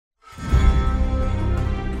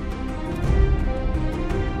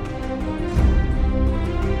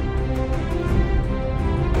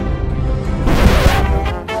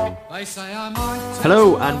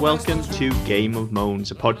Hello and welcome to Game of Moans,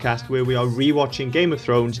 a podcast where we are rewatching Game of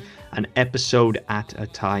Thrones an episode at a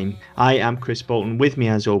time. I am Chris Bolton, with me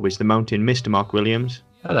as always the Mountain, Mr. Mark Williams.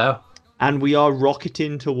 Hello. And we are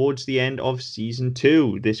rocketing towards the end of Season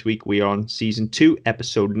 2. This week we are on Season 2,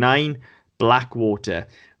 Episode 9, Blackwater.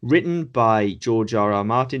 Written by George R.R.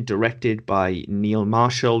 Martin, directed by Neil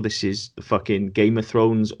Marshall. This is the fucking Game of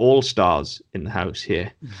Thrones all-stars in the house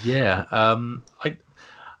here. Yeah,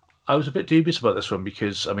 I was a bit dubious about this one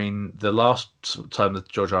because, I mean, the last time that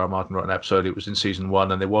George R.R. Martin wrote an episode, it was in Season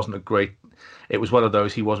 1, and there wasn't a great... It was one of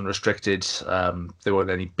those, he wasn't restricted, there weren't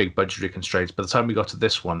any big budgetary constraints. By the time we got to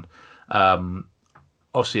this one,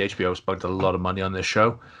 obviously HBO spent a lot of money on this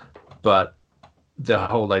show, but the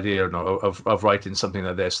whole idea of writing something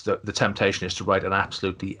like this, the temptation is to write an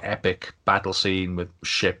absolutely epic battle scene with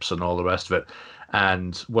ships and all the rest of it.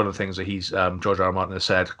 And one of the things that George R.R. Martin has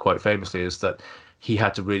said quite famously is that he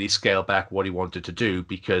had to really scale back what he wanted to do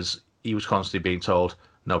because he was constantly being told,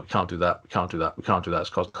 no, we can't do that, we can't do that, we can't do that, it's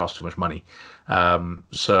cost too much money.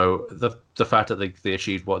 So the fact that they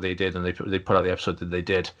achieved what they did and they put out the episode that they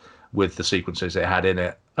did with the sequences they had in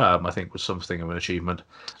it, I think was something of an achievement.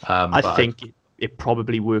 I think it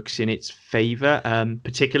probably works in its favour,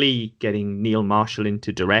 particularly getting Neil Marshall in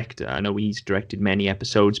to direct. I know he's directed many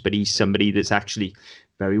episodes, but he's somebody that's actually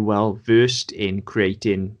very well versed in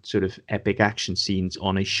creating sort of epic action scenes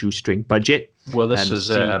on a shoestring budget. Well, this is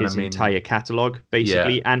his entire catalogue,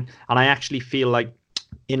 basically. Yeah. And I actually feel like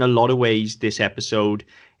in a lot of ways this episode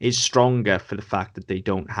is stronger for the fact that they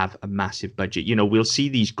don't have a massive budget. You know, we'll see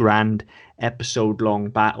these grand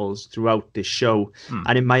episode-long battles throughout this show,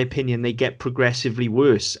 and in my opinion, they get progressively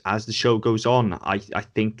worse as the show goes on. I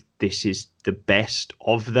think this is the best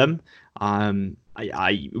of them.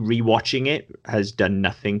 I rewatching it has done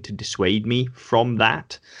nothing to dissuade me from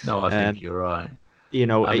that. No, I think you're right. You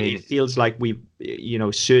know, it feels like we've, you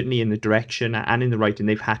know, certainly in the direction and in the writing,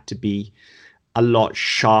 they've had to be a lot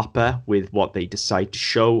sharper with what they decide to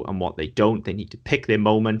show and what they don't. They need to pick their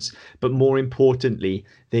moments, but more importantly,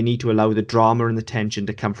 they need to allow the drama and the tension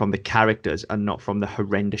to come from the characters and not from the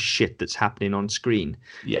horrendous shit that's happening on screen.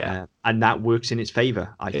 Yeah, and that works in its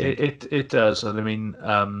favor, I think. It does, and I mean,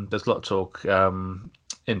 there's a lot of talk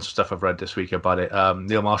in stuff I've read this week about it.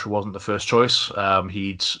 Neil Marshall wasn't the first choice.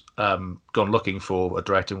 He'd gone looking for a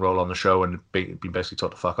directing role on the show and been basically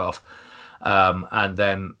told to fuck off. And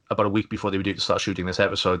then about a week before they were due to start shooting this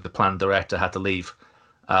episode, the planned director had to leave.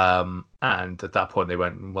 And at that point they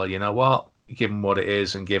went, well, you know what? Given what it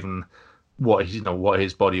is and given what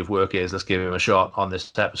his body of work is, let's give him a shot on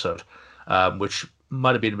this episode. Which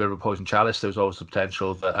might have been a bit of a poison chalice. There was always the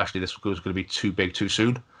potential that actually this was going to be too big too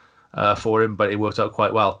soon for him, but it worked out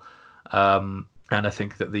quite well. And I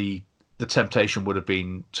think that the temptation would have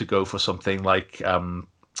been to go for something like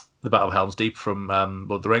the Battle of Helm's Deep from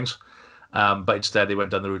Lord of the Rings. But instead they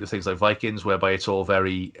went down the route of things like Vikings, whereby it's all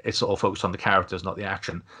focused on the characters, not the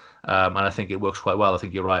action. And I think it works quite well. I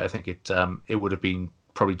think you're right. I think it would have been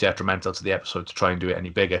probably detrimental to the episode to try and do it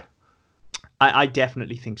any bigger. I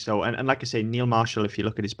definitely think so. And like I say, Neil Marshall, if you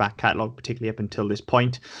look at his back catalogue, particularly up until this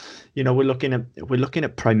point, you know, we're looking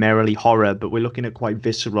at primarily horror, but we're looking at quite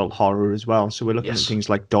visceral horror as well. So we're looking at things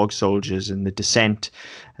like Dog Soldiers and The Descent,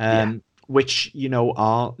 which, you know,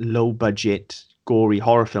 are low budget, gory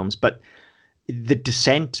horror films. But The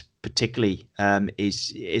Descent particularly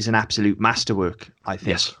is an absolute masterwork, I think.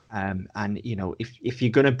 Yes. And you know, if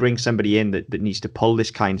you're going to bring somebody in that needs to pull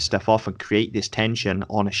this kind of stuff off and create this tension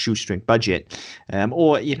on a shoestring budget,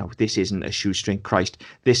 or, you know, this isn't a shoestring, Christ,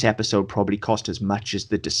 this episode probably cost as much as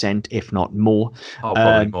The Descent, if not more. Oh,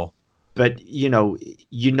 probably more. But you know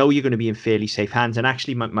you're going to be in fairly safe hands. And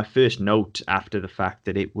actually my first note after the fact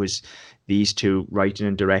that it was these two writing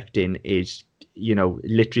and directing is, you know,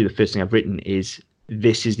 literally the first thing I've written is,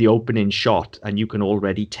 this is the opening shot and you can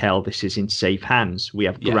already tell this is in safe hands. We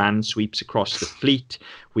have grand sweeps across the fleet.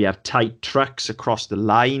 We have tight trucks across the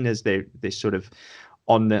line as they're sort of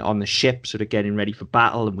on the ship, sort of getting ready for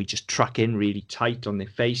battle, and we just truck in really tight on their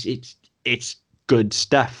face. It's good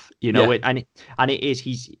stuff, you know. And it is.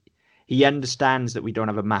 He understands that we don't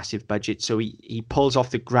have a massive budget, so he pulls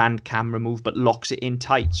off the grand camera move but locks it in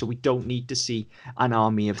tight, so we don't need to see an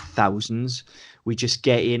army of thousands. We just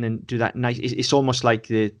get in and do that nice. It's almost like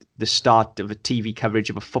the start of a TV coverage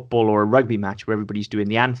of a football or a rugby match where everybody's doing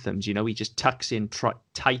the anthems. You know, he just tucks in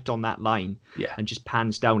tight on that line and just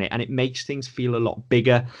pans down it, and it makes things feel a lot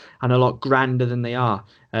bigger and a lot grander than they are.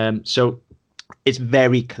 So it's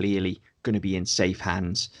very clearly going to be in safe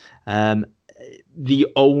hands. The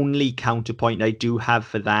only counterpoint I do have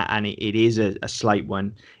for that, and it is a slight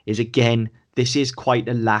one, is again this is quite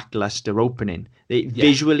a lackluster opening.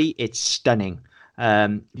 Visually, it's stunning.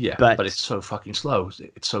 But it's so fucking slow.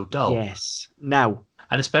 It's so dull. Yes. Now,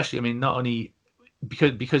 and especially, I mean, not only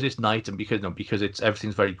because it's night and because it's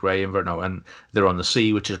everything's very grey and they're on the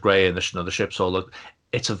sea, which is grey, and the ships all look.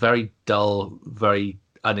 It's a very dull, very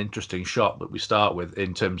uninteresting shot that we start with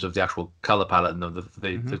in terms of the actual color palette and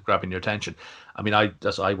the grabbing your attention. I mean, I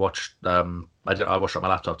watched I watched it on my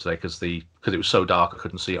laptop today because it was so dark I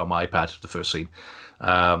couldn't see it on my iPad, the first scene. But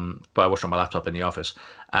I watched it on my laptop in the office,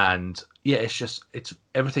 and it's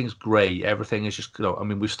everything's grey. Everything is just, I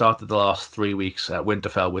mean, we've started the last 3 weeks at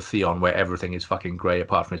Winterfell with Theon, where everything is fucking grey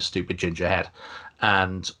apart from his stupid ginger head,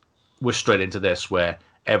 and we're straight into this where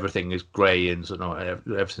everything is grey and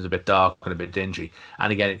everything's a bit dark and a bit dingy.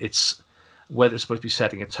 And again, it's whether it's supposed to be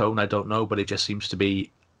setting a tone, I don't know, but it just seems to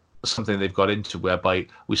be something they've got into whereby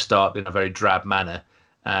we start in a very drab manner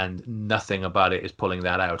and nothing about it is pulling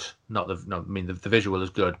that out. I mean, the visual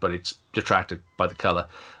is good, but it's detracted by the color.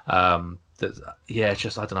 It's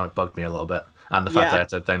just, I don't know, it bugged me a little bit. And the fact that I had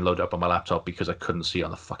to download it up on my laptop because I couldn't see it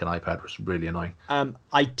on the fucking iPad was really annoying.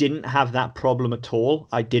 I didn't have that problem at all.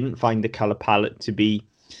 I didn't find the color palette to be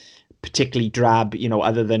particularly drab,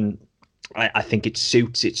 other than I think it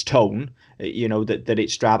suits its tone, that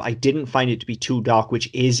it's drab. I didn't find it to be too dark, which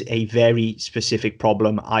is a very specific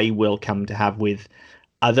problem I will come to have with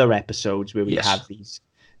other episodes where we have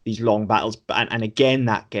these long battles. And again,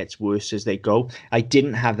 that gets worse as they go. I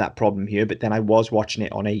didn't have that problem here, but then I was watching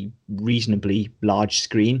it on a reasonably large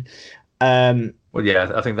screen. Well,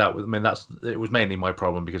 yeah, I think it was mainly my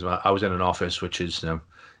problem because I was in an office, which is,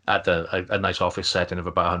 at a nice office setting of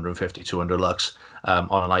about 150, 200 lux on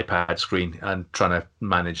an iPad screen and trying to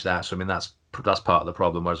manage that. So, I mean, that's part of the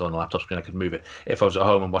problem, whereas on a laptop screen, I could move it. If I was at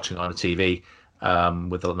home and watching it on a TV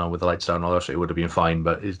with the lights down and all that, it would have been fine.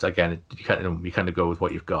 But you kind of go with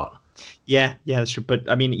what you've got. Yeah, that's true. But,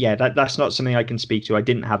 I mean, that's not something I can speak to. I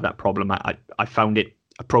didn't have that problem. I found it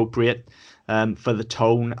appropriate. For the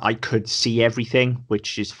tone, I could see everything,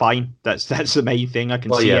 which is fine. That's the main thing. I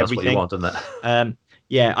can see everything. That's what you want, isn't it?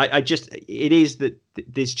 It is that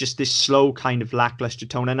there's just this slow kind of lackluster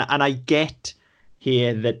tone, and I get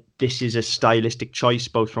here that this is a stylistic choice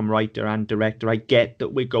both from writer and director. I get that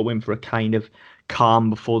we're going for a kind of calm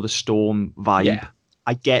before the storm vibe. Yeah.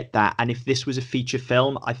 I get that, and if this was a feature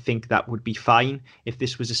film, I think that would be fine. If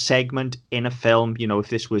this was a segment in a film, if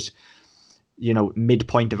this was,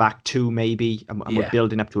 midpoint of Act 2 maybe, and we're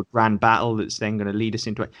building up to a grand battle that's then going to lead us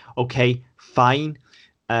into it. Okay, fine.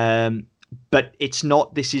 But it's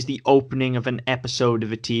not. This is the opening of an episode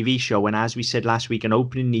of a TV show, and as we said last week, an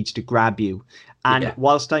opening needs to grab you. And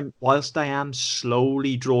whilst I am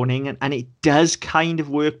slowly drawn in, and it does kind of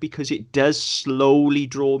work because it does slowly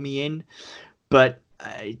draw me in, but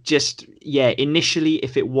initially,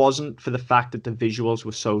 if it wasn't for the fact that the visuals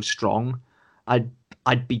were so strong,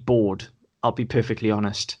 I'd be bored. I'll be perfectly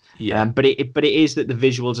honest. Yeah. But it is that the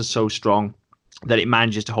visuals are so strong that it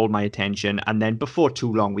manages to hold my attention, and then before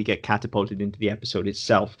too long we get catapulted into the episode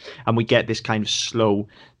itself, and we get this kind of slow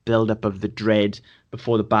build-up of the dread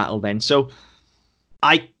before the battle then. So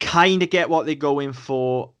I kind of get what they're going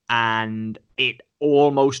for, and it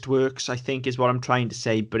almost works, I think, is what I'm trying to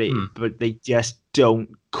say, but they just don't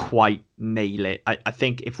quite nail it. I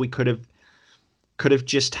think if we could have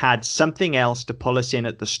just had something else to pull us in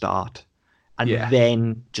at the start, and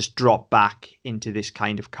then just drop back into this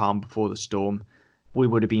kind of calm before the storm, we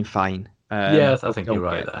would have been fine. I think you're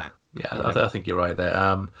right there. I think you're right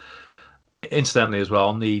there. Incidentally, as well,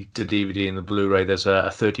 on the DVD and the Blu-ray, there's a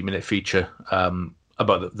 30-minute feature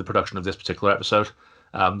about the production of this particular episode.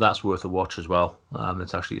 That's worth a watch as well.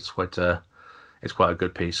 It's quite a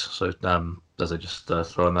good piece. So as I just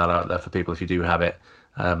throwing that out there for people, if you do have it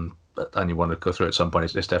and you want to go through it at some point,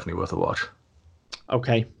 it's definitely worth a watch.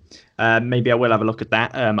 Okay. Maybe I will have a look at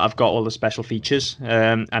that. I've got all the special features,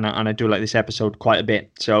 and I do like this episode quite a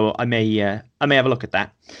bit, so I may have a look at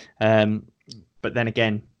that. But then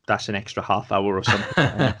again, that's an extra half hour or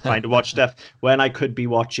something trying to watch stuff when I could be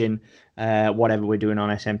watching whatever we're doing on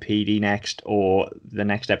SMPD next, or the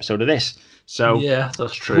next episode of this. So yeah,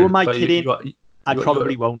 that's true. Who am I kidding? I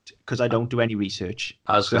probably won't, because I don't do any research.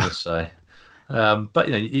 I was going to say, but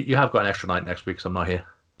you have got an extra night next week, because I'm not here.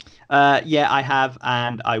 I have,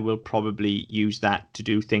 and I will probably use that to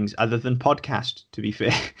do things other than podcast, to be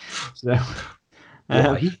fair. So,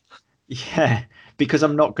 why? Because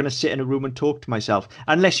I'm not going to sit in a room and talk to myself.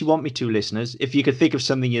 Unless you want me to, listeners. If you could think of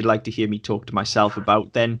something you'd like to hear me talk to myself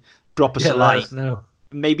about, then drop us a line. No.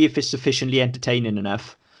 Maybe if it's sufficiently entertaining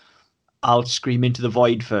enough, I'll scream into the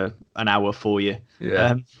void for an hour for you.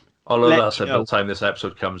 Yeah. Although that's by the time this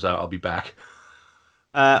episode comes out, I'll be back.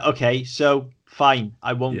 Okay, so fine,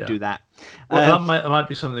 I won't Yeah. do that. Well, Um, that might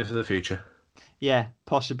be something for the future. yeah,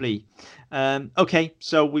 possibly. Okay,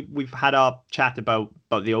 so we've had our chat about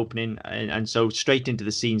the opening, and so straight into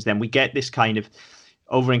the scenes. Then we get this kind of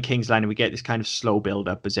over in King's Landing. We get this kind of slow build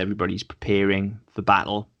up as everybody's preparing for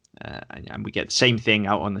battle, and we get the same thing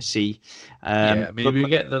out on the sea. Yeah, I mean, But we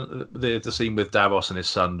get the scene with Davos and his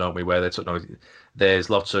son, don't we? Where there's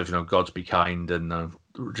lots of gods be kind, and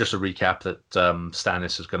just a recap that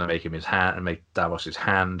Stannis is going to make him his hand and make Davos his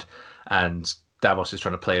hand, and Davos is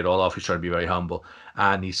trying to play it all off. He's trying to be very humble,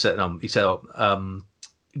 and he said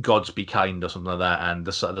gods be kind or something like that, and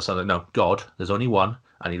the son like, no, God, there's only one,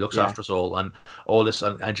 and he looks yeah, after us all, and all this,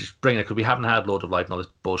 and just bringing it because we haven't had Lord of Light and all this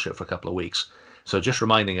bullshit for a couple of weeks. So just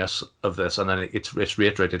reminding us of this, and then it's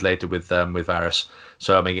reiterated later with Varys.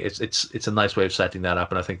 So I mean, it's a nice way of setting that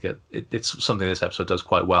up, and I think it's something this episode does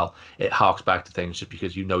quite well. It harks back to things just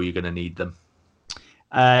because you're going to need them.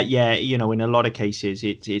 yeah, in a lot of cases,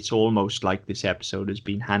 it's almost like this episode has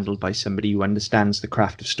been handled by somebody who understands the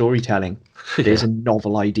craft of storytelling. It is Yeah, a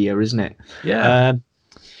novel idea, isn't it? yeah, Um,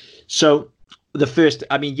 so the first,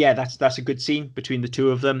 I mean, yeah, that's a good scene between the two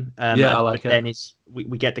of them. yeah. I But like it. then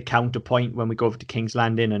we get the counterpoint when we go over to King's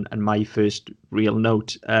Landing, and my first real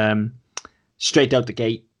note, straight out the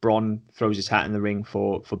gate, Bronn throws his hat in the ring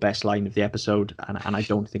for best line of the episode, and I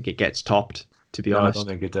don't think it gets topped, to be No, I don't honest.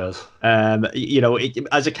 think it does.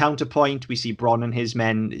 As a counterpoint, we see Bronn and his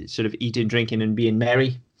men sort of eating, drinking, and being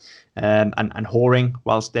merry, and whoring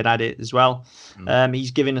whilst they're at it as well. Mm.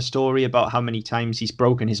 He's giving a story about how many times he's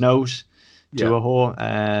broken his nose to Yeah, a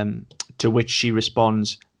whore, to which she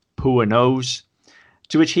responds, "Poor nose."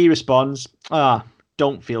 To which he responds, "Ah,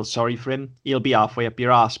 don't feel sorry for him. He'll be halfway up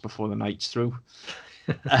your ass before the night's through."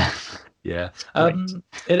 yeah. Great.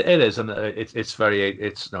 It is, and it's a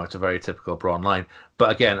very typical Bronn line.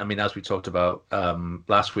 But again, I mean, as we talked about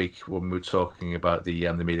last week when we were talking about the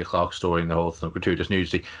Emilia Clarke story and the whole gratuitous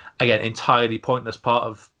nudity, again, entirely pointless part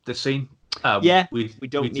of this scene. Yeah, we We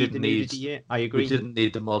don't need the didn't need nudity here. I we agree. didn't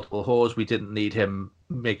need the multiple whores. We didn't need him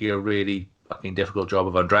making a really fucking difficult job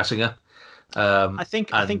of undressing her. I think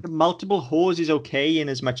And the multiple whores is okay in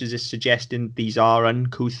as much as it's suggesting these are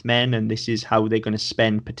uncouth men and this is how they're going to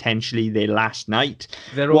spend potentially their last night.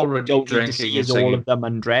 they're What we already don't need to drinking see and is all of singing. them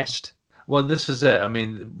undressed. Well, this is it. I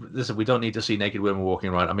mean, listen, we don't need to see naked women walking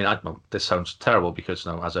around. I mean, well, this sounds terrible because,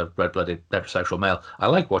 as a red-blooded heterosexual male, I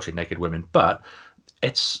like watching naked women, but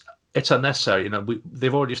it's it's unnecessary.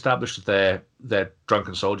 They've already established that they're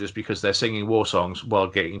drunken soldiers because they're singing war songs while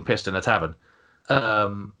getting pissed in a tavern.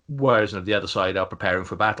 Whereas the other side are preparing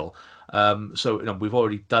for battle. So we've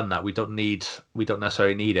already done that. We don't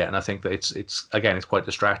necessarily need it, and I think that it's quite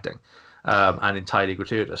distracting, and entirely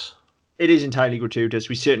gratuitous. It is entirely gratuitous.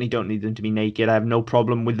 We certainly don't need them to be naked. I have no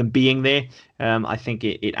problem with them being there. I think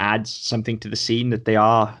it adds something to the scene that they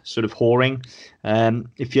are sort of whoring,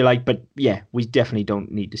 if you like. But yeah, we definitely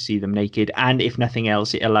don't need to see them naked. And if nothing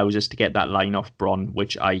else, it allows us to get that line off Bronn,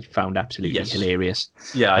 which I found absolutely Yes. hilarious.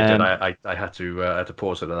 Yeah, I did. Um, I had to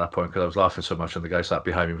pause it at that point because I was laughing so much, and the guy sat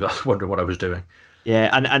behind me. I was wondering what I was doing. yeah,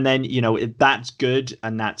 and then that's good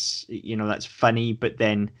and that's funny, but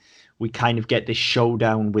then we kind of get this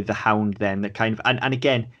showdown with the Hound then that kind of and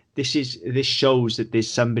again this shows that there's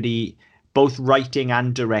somebody both writing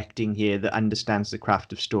and directing here that understands the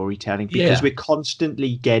craft of storytelling because Yeah, we're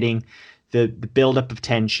constantly getting the build up of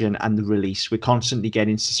tension and the release. We're constantly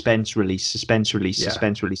getting suspense release, suspense release, yeah,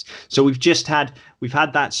 suspense release. So we've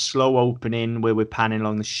had that slow opening where we're panning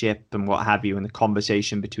along the ship and what have you, and the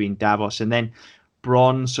conversation between Davos, and then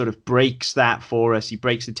Bronn sort of breaks that for us. He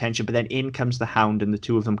breaks the tension, but then in comes the Hound, and the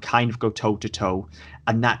two of them kind of go toe to toe,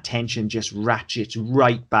 and that tension just ratchets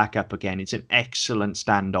right back up again. It's an excellent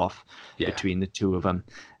standoff yeah, between the two of them,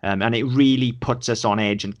 and it really puts us on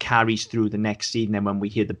edge and carries through the next scene. And then when we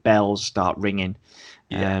hear the bells start ringing,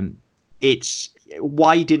 yeah. it's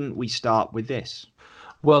why didn't we start with this?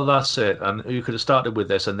 Well, that's it. And you could have started with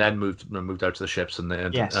this and then moved out to the ships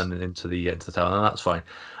Yes, and into the town, and that's fine.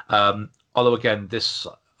 Although again, this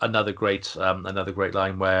another great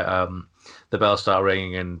line where the bells start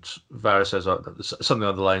ringing and Varys says something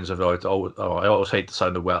on the lines of I always hate the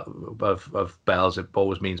sound of bells. It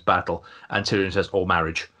always means battle. And Tyrion says, or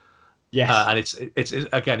marriage. yes, And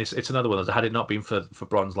it's another one that had it not been for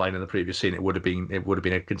Bronn's line in the previous scene, it would have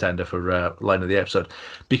been a contender for line of the episode,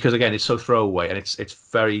 because again it's so throwaway and it's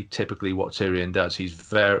very typically what Tyrion does. He's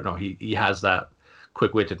very no he has that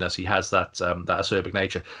quick wittedness, he has that acerbic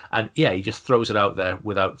nature, and yeah, he just throws it out there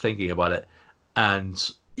without thinking about it,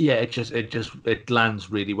 and yeah, it lands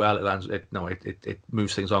really well. It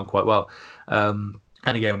moves things on quite well, and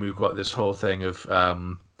again we've got this whole thing of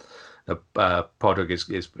Podrick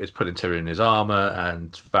is putting Tyrion in his armor,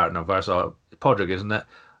 and Varys, Podrick, isn't it?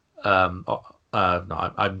 No,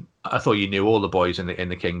 I thought you knew all the boys in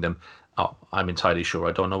the kingdom. Oh, I'm entirely sure.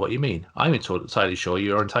 I don't know what you mean. I'm entirely sure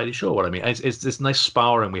you're entirely sure what I mean. It's this nice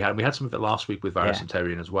sparring we had. We had some of it last week with Varys and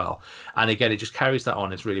Tyrion as well. And again, it just carries that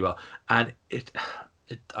on. It's really well. And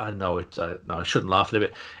I know it. No, I shouldn't laugh a little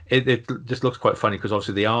bit. It just looks quite funny because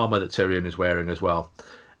obviously the armor that Tyrion is wearing as well,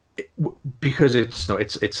 because it's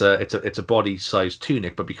a body size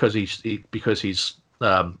tunic, but because he's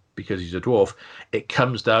a dwarf, it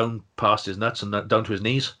comes down past his nuts and down to his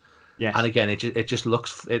knees. Yes. And again, it just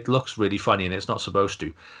looks really funny, and it's not supposed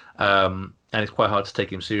to. And it's quite hard to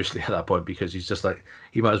take him seriously at that point because he's just like,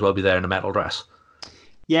 he might as well be there in a metal dress.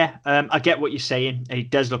 Yeah, I get what you're saying. It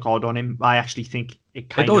does look odd on him. I actually think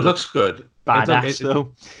it looks good. Badass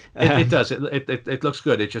though. It does. It looks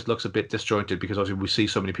good. It just looks a bit disjointed because obviously we see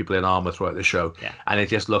so many people in armor throughout the show, and it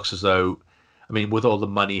just looks as though, I mean, with all the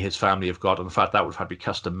money his family have got and the fact that would have had to be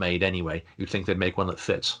custom made anyway, you'd think they'd make one that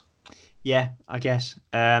fits. Yeah, I guess.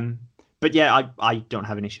 But yeah, I don't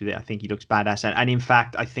have an issue with it. I think he looks badass. And in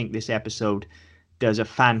fact, I think this episode does a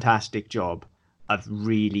fantastic job of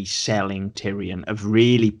really selling Tyrion, of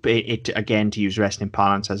really, again, to use wrestling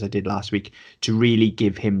parlance as I did last week, to really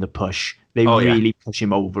give him the push. They really push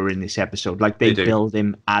him over in this episode. Like they build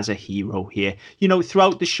him as a hero here. You know,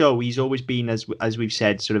 throughout the show, he's always been, as we've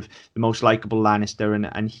said, sort of the most likable Lannister,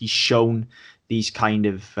 and he's shown these kind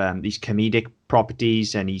of these comedic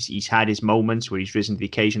properties, and he's had his moments where he's risen to the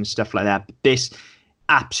occasion and stuff like that. But this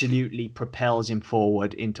absolutely propels him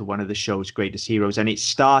forward into one of the show's greatest heroes, and it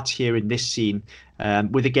starts here in this scene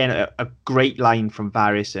with again a great line from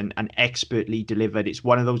Varys and expertly delivered. It's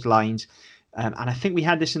one of those lines, and I think we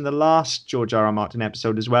had this in the last George R.R. Martin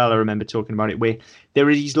episode as well. I remember talking about it, where there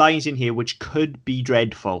are these lines in here which could be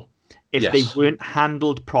dreadful if they weren't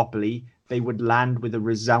handled properly. They would land with a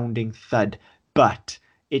resounding thud. But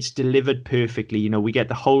it's delivered perfectly. You know, we get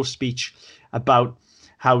the whole speech about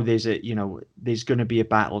how there's going to be a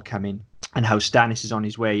battle coming and how Stannis is on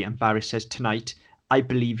his way. And Varys says, "Tonight, I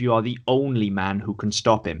believe you are the only man who can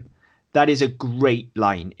stop him." That is a great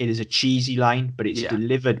line. It is a cheesy line, but it's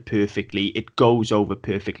delivered perfectly. It goes over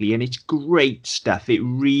perfectly, and it's great stuff. It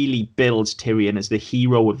really builds Tyrion as the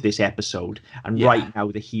hero of this episode, and right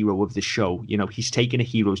now the hero of the show. You know, he's taken a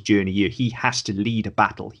hero's journey here. He has to lead a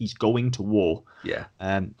battle. He's going to war. Yeah,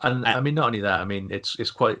 and I mean, not only that. I mean,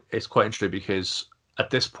 it's quite interesting because at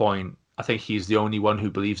this point, I think he's the only one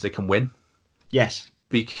who believes they can win. Yes,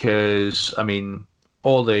 because I mean,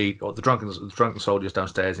 all the drunken soldiers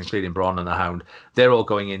downstairs, including Bronn and the Hound, they're all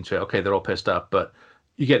going into it. Okay, they're all pissed up, but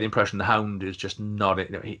you get the impression the Hound is just not. You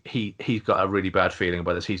know, he's got a really bad feeling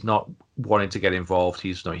about this. He's not wanting to get involved.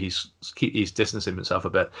 He's distancing himself a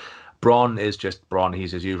bit. Bronn is just Bronn.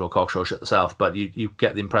 He's his usual cocksure shut self. But you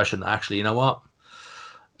get the impression that actually, you know what,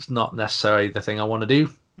 it's not necessarily the thing I want to do.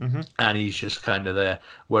 Mm-hmm. And he's just kind of there.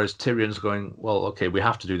 Whereas Tyrion's going, well, okay, we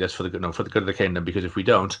have to do this for the good of the kingdom, because if we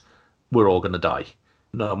don't, we're all going to die.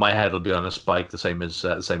 No, my head will be on a spike, the same as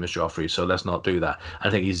Joffrey. So let's not do that. I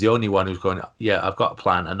think he's the only one who's going, yeah, I've got a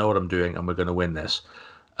plan. I know what I'm doing, and we're going to win this.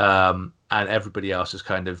 And everybody else is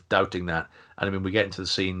kind of doubting that. And I mean, we get into the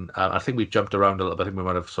scene. I think we've jumped around a little bit. I think we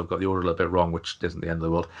might have sort of got the order a little bit wrong, which isn't the end of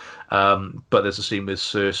the world. But there's a scene with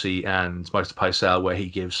Cersei and Maester Pycelle where he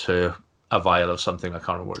gives her a vial of something. I can't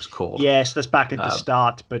remember what it's called. Yes, that's back at the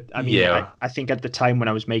start. But I mean, I think at the time when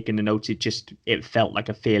I was making the notes, it felt like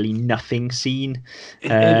a fairly nothing scene.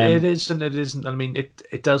 It is and it isn't. I mean,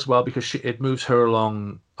 it does well because it moves her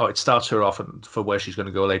along. Oh, it starts her off for where she's going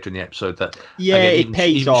to go later in the episode. That again, it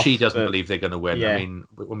pays off. She doesn't believe they're going to win. Yeah. I mean,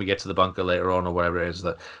 when we get to the bunker later on or wherever it is,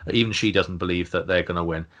 that even she doesn't believe that they're going to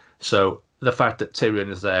win. So the fact that Tyrion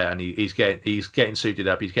is there and he's getting suited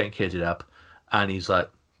up, he's getting kitted up, and he's like,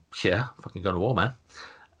 yeah, fucking going to war, man.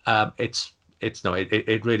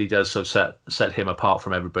 It really does sort of set him apart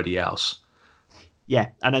from everybody else. Yeah,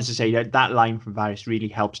 and as I say, that line from Varys really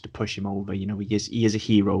helps to push him over. You know, he is a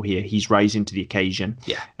hero here. He's rising to the occasion.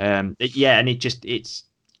 Yeah. And it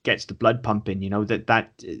gets the blood pumping. You know, that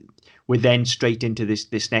we're then straight into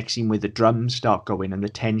this next scene where the drums start going and the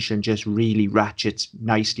tension just really ratchets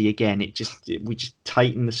nicely again. We just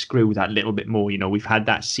tighten the screw that little bit more. You know, we've had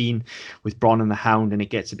that scene with Bronn and the Hound, and it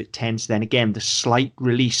gets a bit tense. Then again, the slight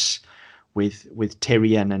release with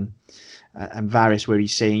Tyrion and Varys, where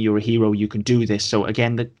he's saying, "You're a hero, you can do this." So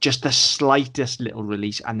again, just the slightest little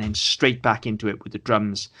release, and then straight back into it with the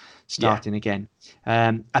drums starting again.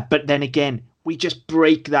 But then again, we just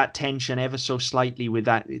break that tension ever so slightly with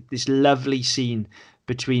this lovely scene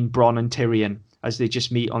between Bronn and Tyrion, as they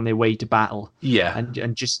just meet on their way to battle. Yeah.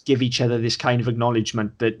 And just give each other this kind of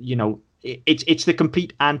acknowledgement that, it's the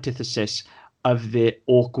complete antithesis of the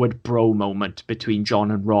awkward bro moment between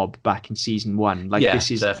Jon and Robb back in season 1. Like, Yeah,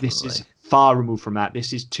 this is definitely. far removed from that.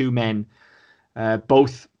 This is two men,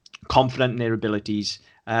 both confident in their abilities,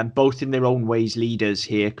 both in their own ways leaders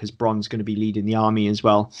here, because Bronn's going to be leading the army as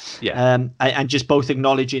well. Yeah. And just both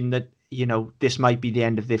acknowledging that, this might be the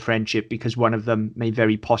end of their friendship because one of them may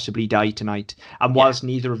very possibly die tonight. And whilst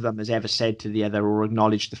neither of them has ever said to the other or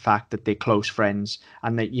acknowledged the fact that they're close friends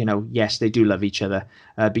and that, yes, they do love each other,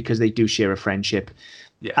 because they do share a friendship.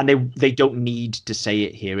 Yeah. And they don't need to say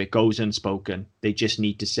it here. It goes unspoken. They just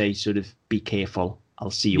need to say, sort of, be careful.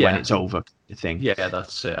 I'll see you when it's over, the thing. Yeah,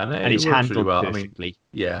 that's it. And it's works handled really well. perfectly. I mean,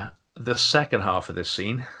 yeah. The second half of this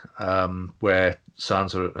scene, where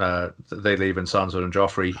Sansa, they leave and Sansa and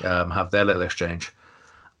Joffrey have their little exchange,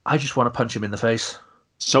 I just want to punch him in the face.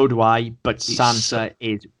 So do I, but Sansa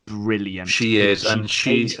is brilliant. She is, and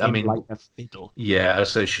I mean, like a fiddle. Yeah,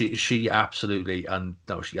 so she absolutely,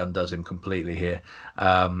 she undoes him completely here,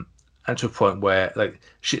 and to a point where, like,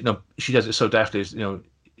 she does it so deftly.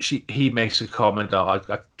 He makes a comment,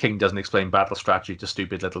 King doesn't explain battle strategy to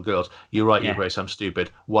stupid little girls. You're right, you're I'm stupid.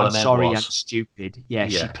 What I'm sorry, I'm stupid. Yeah,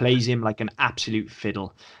 she plays him like an absolute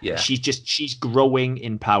fiddle. Yeah. She's growing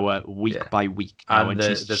in power week by week now, and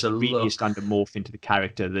she's really starting to morph into the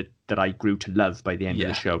character that I grew to love by the end of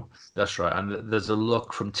the show. That's right. And there's a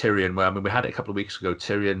look from Tyrion where, I mean, we had it a couple of weeks ago.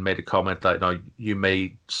 Tyrion made a comment like, "No, you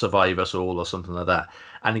may survive us all," or something like that.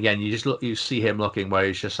 And again, you see him looking where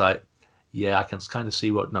he's just like, yeah, I can kind of see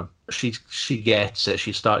she gets it.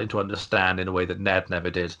 She's starting to understand in a way that Ned never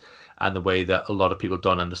did, and the way that a lot of people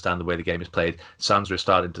don't understand the way the game is played. Sansa is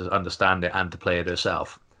starting to understand it and to play it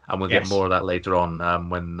herself, and we'll get more of that later on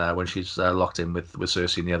when she's locked in with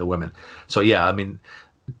Cersei and the other women. So yeah, I mean,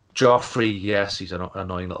 Joffrey, yes, he's an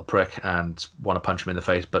annoying little prick and want to punch him in the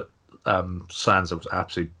face, but Sansa was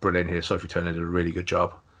absolutely brilliant here. Sophie Turner did a really good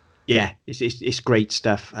job. Yeah, it's great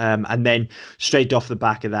stuff. And then straight off the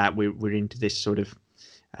back of that, we're into this sort of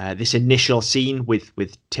this initial scene with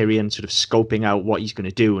Tyrion sort of scoping out what he's going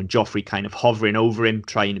to do, and Joffrey kind of hovering over him,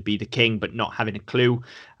 trying to be the king, but not having a clue.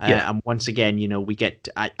 And once again, we get,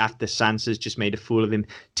 after Sansa's just made a fool of him,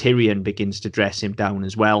 Tyrion begins to dress him down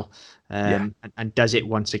as well, and does it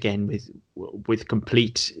once again with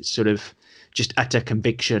complete sort of just utter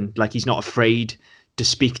conviction, like he's not afraid to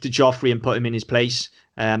speak to Joffrey and put him in his place.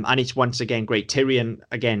 And it's once again great. Tyrion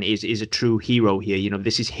again is a true hero here.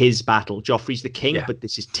 This is his battle. Joffrey's the king, but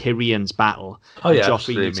this is Tyrion's battle. Oh yeah,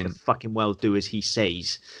 Joffrey needs to fucking well do as he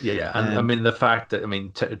says. Yeah, and I mean the fact that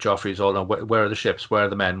Joffrey's all on, where are the ships? Where are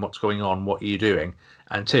the men? What's going on? What are you doing?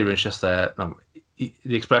 And Tyrion's just there. The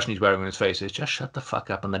expression he's wearing on his face is just shut the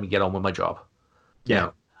fuck up and let me get on with my job.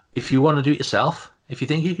 Yeah. If you want to do it yourself, if you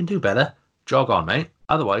think you can do better, jog on, mate.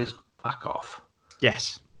 Otherwise, back off.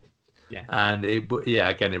 Yes. Yeah. And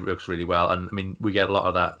again, it works really well. And I mean, we get a lot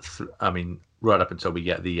of that. Right up until we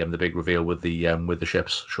get the big reveal with the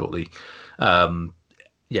ships shortly. Joffrey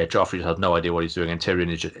just has no idea what he's doing, and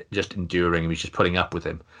Tyrion is just enduring, and he's just putting up with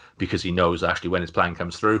him because he knows actually when his plan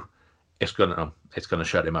comes through, it's gonna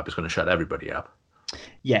shut him up. It's gonna shut everybody up.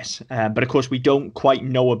 Yes, but of course we don't quite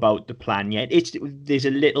know about the plan yet. There's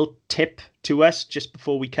a little tip to us just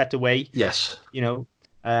before we cut away. Yes.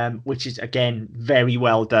 Which is again very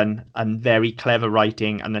well done and very clever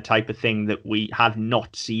writing, and the type of thing that we have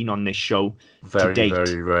not seen on this show to date.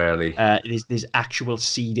 Very rarely. There's actual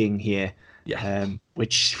seeding here. Yeah.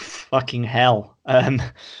 Which fucking hell.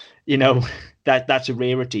 That's a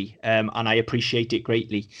rarity. And I appreciate it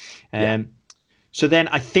greatly. So then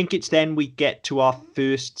I think we get to our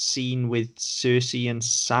first scene with Cersei and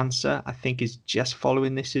Sansa. I think is just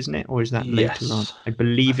following this, isn't it? Or is that later on? I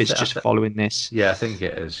believe it's just following this. Yeah, I think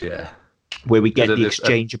it is, yeah. Where we get the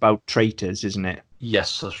exchange about traitors, isn't it?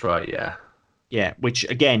 Yes, that's right, yeah. Yeah, which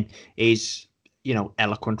again is,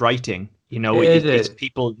 eloquent writing. It's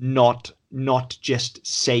people not just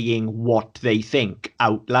saying what they think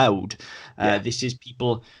out loud. This is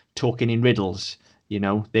people talking in riddles.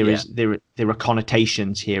 There are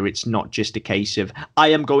connotations here. It's not just a case of I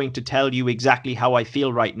am going to tell you exactly how I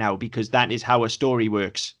feel right now because that is how a story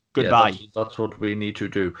works. Goodbye. That's what we need to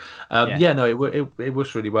do. It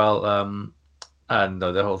works really well. And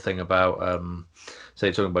the whole thing about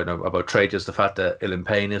talking about traitors, the fact that Ilyn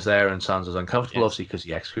Payne is there and Sansa's uncomfortable, obviously because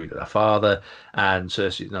he executed her father, and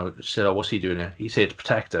Cersei, said, "Oh, what's he doing here? He's here to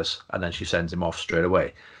protect us," and then she sends him off straight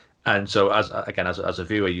away. And so, as a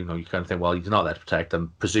viewer, you kind of think, well, he's not there to protect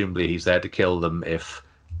them. Presumably, he's there to kill them if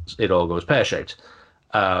it all goes pear-shaped.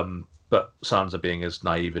 But Sansa, being as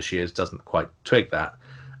naive as she is, doesn't quite twig that.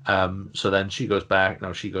 So then she goes back.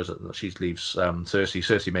 No, she leaves Cersei.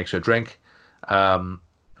 Cersei makes her drink,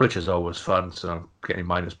 which is always fun. So I'm getting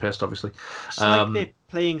minus pissed, obviously. It's like they're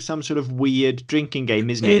playing some sort of weird drinking game,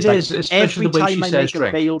 isn't it? It It's like is, especially every the way she time I says make a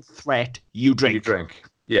drink. veiled threat, you You drink. drink,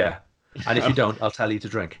 yeah. And if you don't, I'll tell you to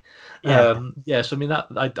drink. Yeah. Yes, I mean that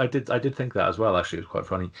I did think that as well. Actually, it was quite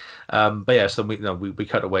funny. But yes, then we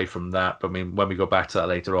cut away from that. But I mean, when we go back to that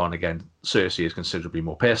later on, again, Cersei is considerably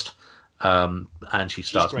more pissed, and she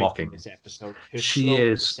starts great mocking. in this episode. Her She slow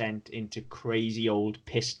is. descent into crazy old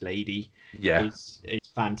pissed lady Yeah, is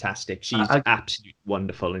fantastic. She's absolutely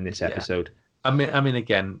wonderful in this episode. I mean,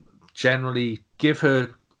 again, generally give her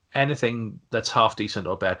anything that's half decent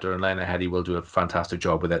or better, and Lena Headey will do a fantastic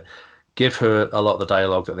job with it. Give her a lot of the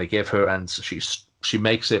dialogue that they give her, and she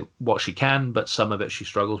makes it what she can, but some of it she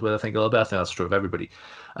struggles with, I think, a little bit. I think that's true of everybody.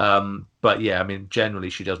 But yeah, I mean, generally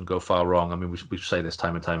she doesn't go far wrong. I mean, we say this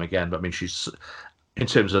time and time again, but I mean, she's, in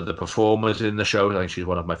terms of the performers in the show, I think she's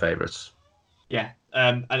one of my favorites. Yeah,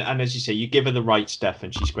 and as you say, you give her the right stuff,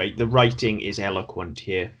 and she's great. The writing is eloquent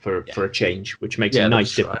here for a change, which makes a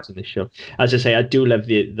nice difference in this show. As I say, I do love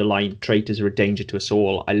the line "traitors are a danger to us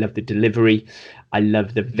all." I love the delivery, I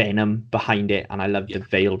love the venom behind it, and I love the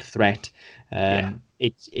veiled threat.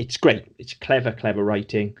 It's great. It's clever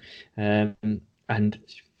writing, and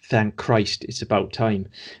thank Christ, it's about time.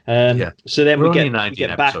 So then we're only only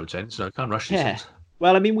 19 episodes in, so I can't rush these things.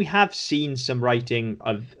 Well, I mean, we have seen some writing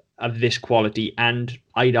of this quality, and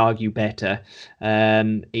I'd argue better,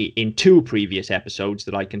 in 2 previous episodes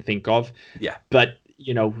that I can think of. Yeah. But,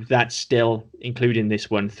 that's still, including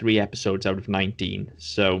this one, 3 episodes out of 19.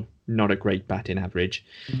 So not a great batting average.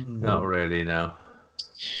 Not really, no.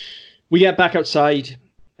 We get back outside,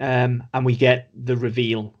 and we get the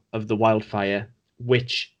reveal of the wildfire,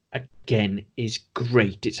 which again is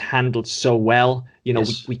great. It's handled so well.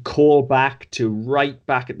 We call back to right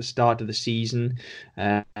back at the start of the season,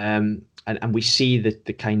 and we see that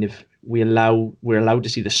the kind of we're allowed to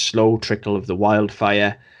see the slow trickle of the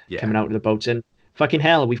wildfire coming out of the boats. And fucking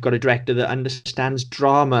hell, we've got a director that understands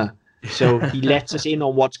drama. So he lets us in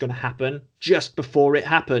on what's going to happen just before it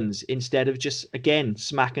happens, instead of just, again,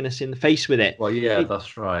 smacking us in the face with it. Well, yeah,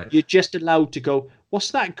 that's right. You're just allowed to go, what's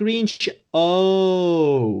that green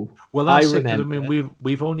Oh, well, that's it. I mean,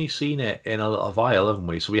 we've only seen it in a little vial, haven't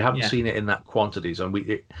we? So we haven't seen it in that quantities, and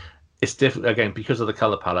it's different again because of the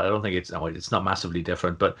color palette. I don't think it's not massively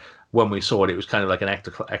different, but when we saw it, it was kind of like an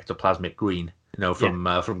ectoplasmic green,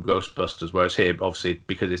 from Ghostbusters. Whereas here, obviously,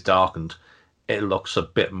 because it's darkened, it looks a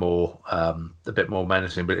bit more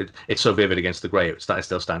menacing, but it's so vivid against the grey, it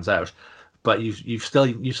still stands out. But you've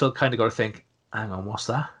still kind of got to think, hang on, what's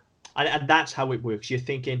that? And that's how it works. You're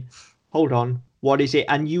thinking, hold on, what is it?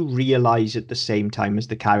 And you realise at the same time as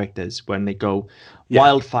the characters when they go,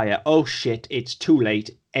 wildfire, oh shit, it's too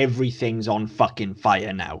late, everything's on fucking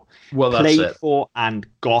fire now. Well, that's Played it. for and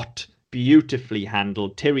got, beautifully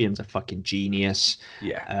handled. Tyrion's a fucking genius.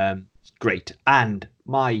 Yeah. Great. And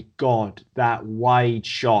my God, that wide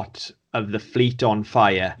shot of the fleet on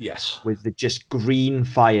fire, with the just green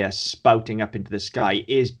fire spouting up into the sky,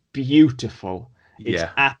 is beautiful. It's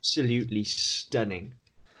absolutely stunning.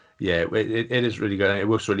 Yeah, it is really good. It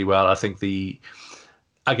works really well. I think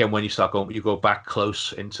again, when you go back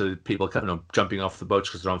close into people kind of jumping off the boats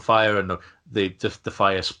because they're on fire, and the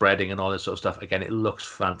fire spreading and all this sort of stuff. Again, it looks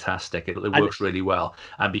fantastic. It works really well.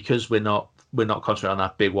 And because we're not concentrating on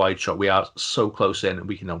that big wide shot, we are so close in, and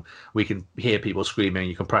we can hear people screaming.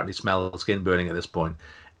 You can practically smell the skin burning at this point.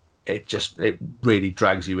 It really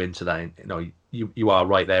drags you into that. You are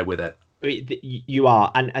right there with it. You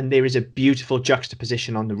are, and there is a beautiful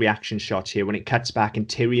juxtaposition on the reaction shots here when it cuts back and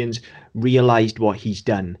Tyrion's realised what he's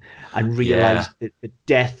done and realised the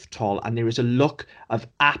death toll, and there is a look of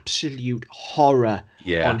absolute horror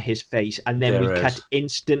on his face, and then we cut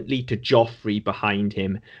instantly to Joffrey behind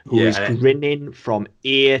him, who is grinning from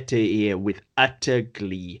ear to ear with utter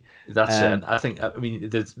glee. That's it. I think,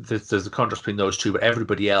 there's a contrast between those two, but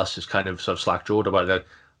everybody else is kind of sort of slack-jawed about it. Like,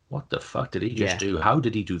 what the fuck did he just do? How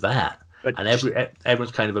did he do that? And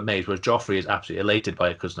everyone's kind of amazed, whereas Joffrey is absolutely elated by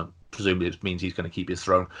it because presumably it means he's going to keep his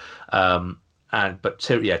throne. But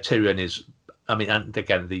Tyrion is, and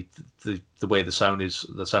again the way the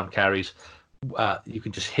sound carries, you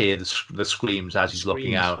can just hear the screams as he's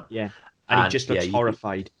looking out. Yeah, and he just looks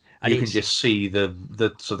horrified. And you can just see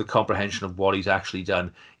the comprehension of what he's actually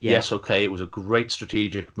done. Yeah. Yes, okay, it was a great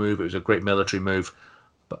strategic move. It was a great military move.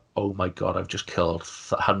 But oh my God, I've just killed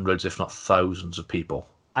hundreds, if not thousands, of people.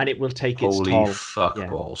 And it will take its toll. Holy fuck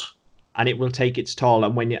balls. And it will take its toll.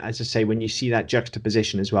 And when you see that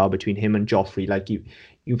juxtaposition as well between him and Joffrey, like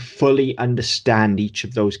you fully understand each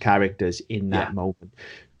of those characters in that moment.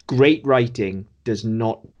 Great writing does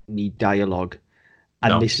not need dialogue.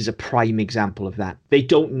 And No. this is a prime example of that. They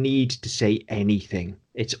don't need to say anything.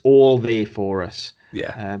 It's all there for us.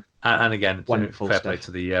 Yeah. Um, And again, Wonderful fair play stuff.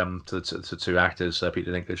 to the two actors,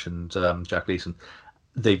 Peter Dinklage and Jack Leeson.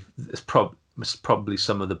 It's probably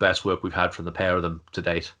some of the best work we've had from the pair of them to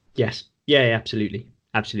date. Yes. Yeah, yeah, absolutely.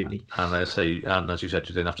 Absolutely. And as you said,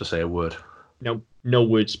 you didn't have to say a word. No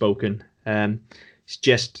words spoken. It's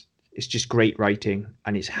just great writing,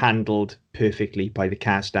 and it's handled perfectly by the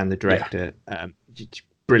cast and the Yeah. director.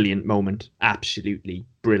 Brilliant moment. Absolutely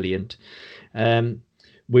brilliant. Um,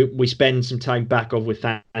 we spend some time back off with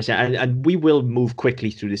Thanos, and we will move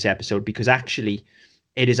quickly through this episode because actually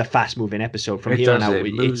it is a fast moving episode. From It here on does. out, It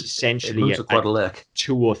it's moves. It essentially moves at quite a lick.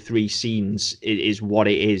 2 or 3 scenes is what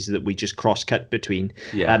it is that we just cross cut between.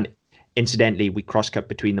 Yeah. Incidentally, we cross cut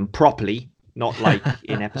between them properly, not like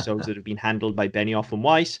in episodes that have been handled by Benioff and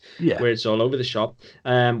Weiss, Yeah. where it's all over the shop.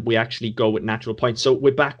 We actually go with natural points. So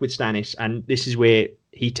we're back with Stannis, and this is where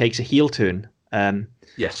he takes a heel turn.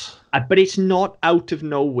 Yes. But it's not out of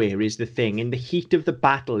nowhere, is the thing. In the heat of the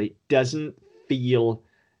battle, it doesn't feel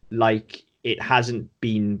like it hasn't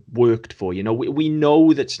been worked for. We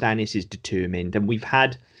know that Stannis is determined, and we've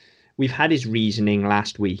had his reasoning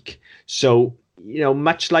last week. So,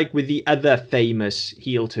 much like with the other famous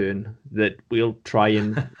heel turn that we'll try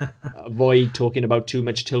and avoid talking about too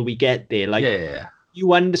much till we get there. Like, Yeah.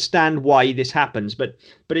 you understand why this happens, but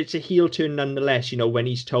it's a heel turn nonetheless. When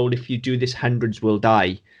he's told, if you do this, hundreds will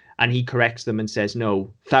die, and he corrects them and says,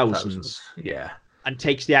 no, thousands. Yeah. And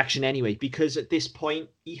takes the action anyway, because at this point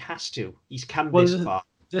he has to. He's come Well, this far.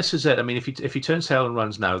 this is it. I mean, if he turns tail and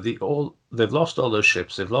runs now, they've lost all those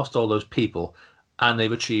ships, they've lost all those people, and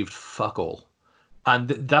they've achieved fuck all. And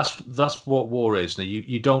that's what war is. Now,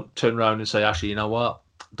 you don't turn around and say, actually, you know what?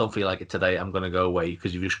 Don't feel like it today. I'm going to go away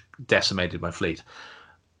because you've just decimated my fleet.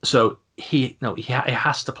 So he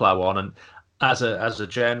has to plow on, and as a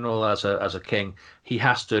general, as a king, he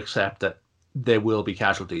has to accept that there will be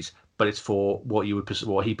casualties, but it's for what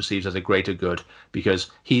he perceives as a greater good,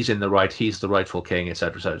 because he's in the right, he's the rightful king,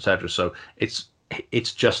 etc., etc., etc. So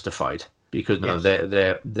it's justified because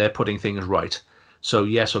Yes. they're putting things right. So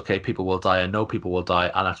yes, okay, people will die. I know people will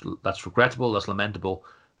die, and that's regrettable, that's lamentable,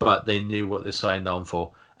 but they knew what they signed on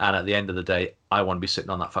for. And at the end of the day, I want to be sitting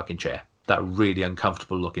on that fucking chair, that really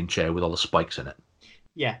uncomfortable looking chair with all the spikes in it.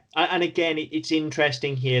 Yeah, and again, it's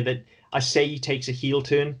interesting here that I say he takes a heel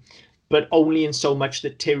turn, but only in so much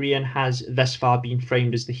that Tyrion has thus far been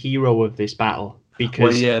framed as the hero of this battle, Well,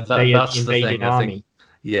 because yeah, they are the that's the invading thing. I think, army.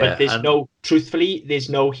 But yeah, there's truthfully, there's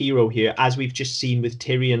no hero here, as we've just seen with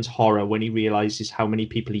Tyrion's horror when he realizes how many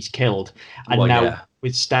people he's killed. And well, now yeah,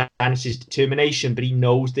 with Stannis' determination, but he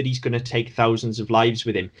knows that he's going to take thousands of lives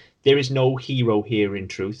with him. There is no hero here, in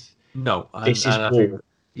truth. no, This is and I think, war.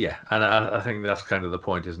 yeah, and I think that's kind of the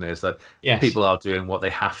point, isn't it? Is that Yes. people are doing what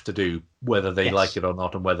they have to do, whether they like Yes. it or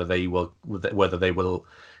not, and whether they will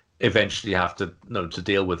eventually have to to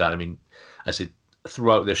deal with that. I mean, I said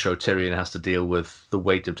throughout this show, Tyrion has to deal with the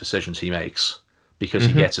weight of decisions he makes because he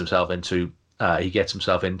Mm-hmm. gets himself into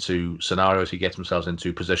scenarios, he gets himself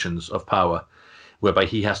into positions of power whereby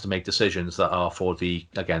he has to make decisions that are for the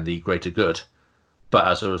greater good, but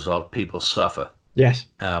as a result, people suffer. Yes.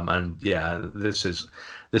 And yeah, this is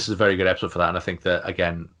a very good episode for that. And I think that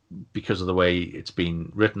again, because of the way it's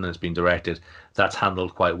been written and it's been directed, that's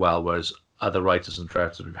handled quite well. Whereas other writers and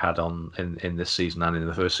directors we've had on in this season and in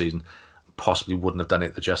the first season possibly wouldn't have done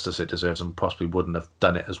it the justice it deserves, and possibly wouldn't have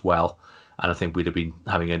done it as well. And I think we'd have been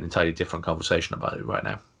having an entirely different conversation about it right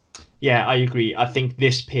now. Yeah, I agree. I think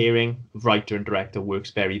this pairing of writer and director works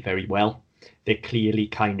very, very well. They're clearly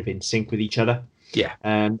kind of in sync with each other. Yeah.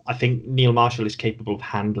 I think Neil Marshall is capable of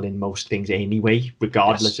handling most things anyway,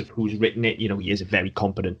 regardless Yes. of who's written it. He is a very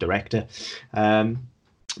competent director.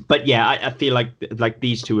 But yeah, I feel like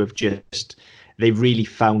these two they've really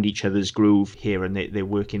found each other's groove here, and they're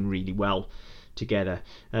working really well together.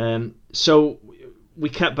 So we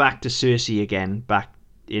cut back to Cersei again, back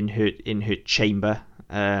in her chamber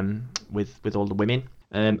with all the women.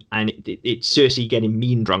 And it's Cersei getting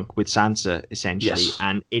mean drunk with Sansa, essentially. Yes.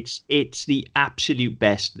 And it's the absolute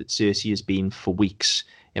best that Cersei has been for weeks,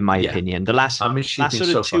 in my opinion. The last, she's last been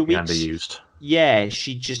sort of so 2 fucking weeks, underused. yeah,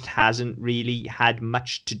 she just hasn't really had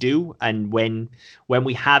much to do. And when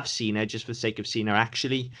we have seen her, just for the sake of seeing her,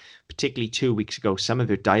 actually, particularly 2 weeks ago, some of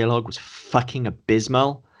her dialogue was fucking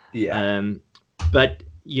abysmal. Yeah. But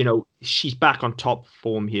she's back on top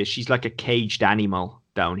form here. She's like a caged animal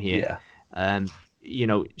down here. Yeah.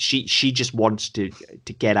 She just wants to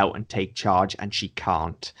get out and take charge, and she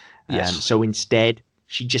can't. Yes. So instead,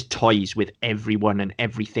 she just toys with everyone and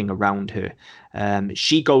everything around her.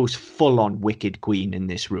 She goes full on Wicked Queen in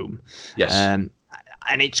this room. Yes.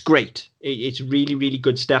 And it's great. It's really, really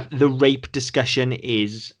good stuff. The rape discussion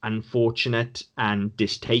is unfortunate and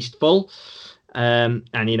distasteful. And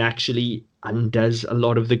it actually undoes a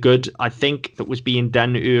lot of the good, I think, that was being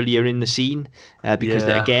done earlier in the scene. Because,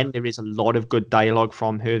 again, there is a lot of good dialogue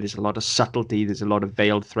from her. There's a lot of subtlety. There's a lot of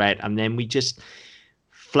veiled threat. And then we just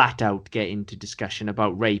flat out get into discussion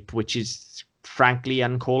about rape, which is frankly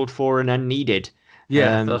uncalled for and unneeded.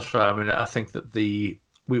 Yeah, that's right. I mean, I think that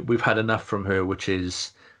we've had enough from her, which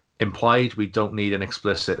is implied. We don't need an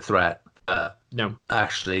explicit threat. No.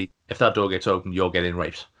 Actually, if that door gets opened, you're getting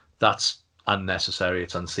raped. That's unnecessary.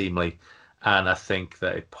 It's unseemly. And I think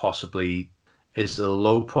that it possibly is the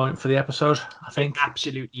low point for the episode, I think. It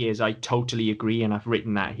absolutely is. I totally agree, and I've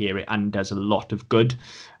written that here. It undoes a lot of good.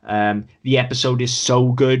 The episode is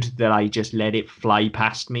so good that I just let it fly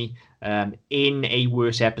past me. In a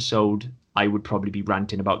worse episode, I would probably be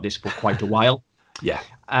ranting about this for quite a while. Yeah.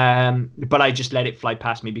 But I just let it fly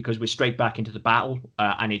past me because we're straight back into the battle,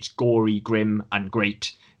 and it's gory, grim, and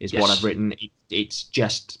great is what I've written. It's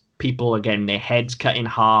just people, again, their heads cut in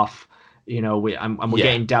half, and we're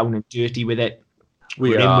getting down and dirty with it.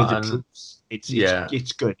 We're in with the troops.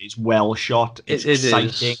 It's good. It's well shot. It's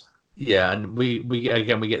exciting. Yeah, and we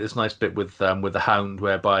get this nice bit with the Hound,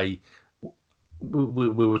 whereby we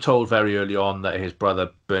were told very early on that his brother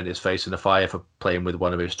burnt his face in a fire for playing with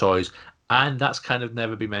one of his toys, and that's kind of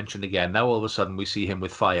never been mentioned again. Now all of a sudden we see him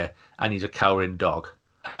with fire, and he's a cowering dog.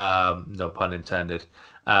 No pun intended.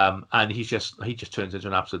 And he just turns into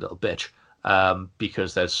an absolute little bitch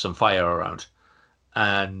because there's some fire around,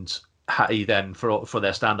 and he then for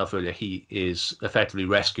their standoff earlier, he is effectively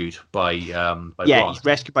rescued by Bronn. He's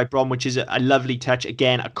rescued by Bronn, which is a lovely touch.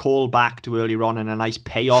 Again, a call back to earlier on and a nice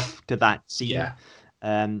payoff to that scene.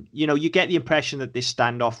 You get the impression that this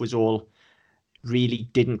standoff was all really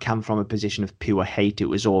didn't come from a position of pure hate. It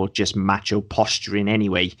was all just macho posturing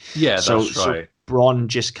anyway. Yeah, that's right. So Bronn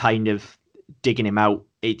just kind of digging him out.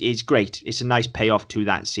 It is great. It's a nice payoff to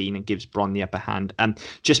that scene and gives Bronn the upper hand. And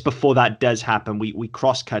just before that does happen, we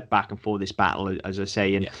cross cut back and forth this battle, as I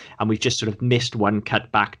say, and we've just sort of missed one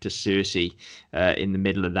cut back to Cersei in the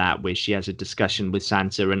middle of that, where she has a discussion with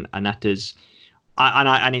Sansa and utters.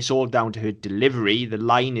 And it's all down to her delivery. The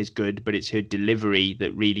line is good, but it's her delivery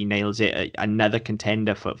that really nails it. Another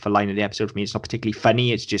contender for line of the episode for me. It's not particularly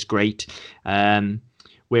funny. It's just great.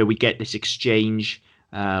 Where we get this exchange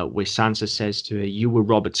where Sansa says to her, "You were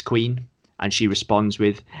Robert's queen," and she responds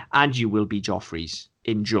with, "And you will be Joffrey's.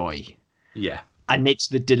 Enjoy." Yeah. And it's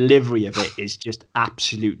the delivery of it is just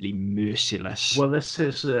absolutely merciless. Well, this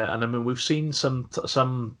is, and I mean, we've seen some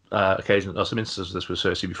occasions, or some instances of this with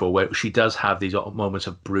Cersei before, where she does have these moments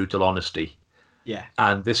of brutal honesty. Yeah.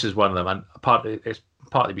 And this is one of them. And it's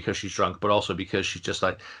partly because she's drunk, but also because she's just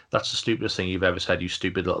like, "That's the stupidest thing you've ever said, you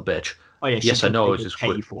stupid little bitch." Oh yeah. Yes, I know. It's just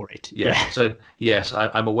pay for it. Yeah. So yes,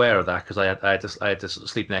 I'm aware of that because I had to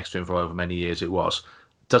sleep next to him for however many years it was.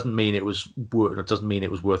 Doesn't mean it was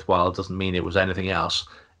worthwhile. Doesn't mean it was anything else.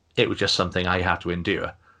 It was just something I had to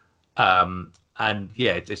endure. And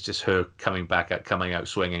yeah, it's just her coming out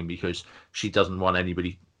swinging because she doesn't want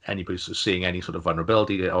anybody seeing any sort of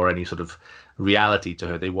vulnerability or any sort of reality to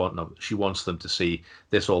her. She wants them to see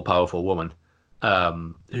this all-powerful woman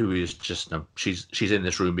who is just she's in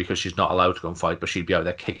this room because she's not allowed to go and fight, but she'd be out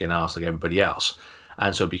there kicking ass like everybody else.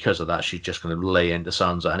 And so because of that, she's just going to lay into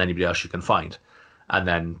Sansa and anybody else she can find. And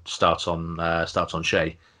then starts on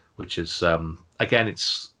Shae, which is again,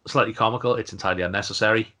 it's slightly comical. It's entirely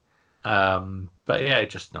unnecessary, but yeah,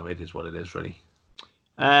 it is what it is, really.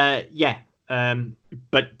 But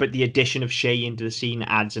the addition of Shae into the scene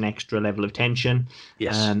adds an extra level of tension.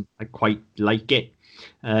 Yes, I quite like it.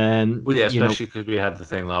 Well, yeah, especially because we had the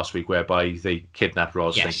thing last week whereby they kidnapped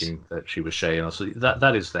Ros thinking that she was Shae, and also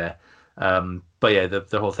that is there. But yeah,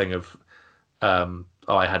 the whole thing of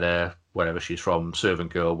I had a wherever she's from,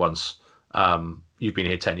 servant girl once. You've been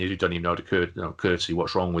here 10 years, you don't even know how to courtesy.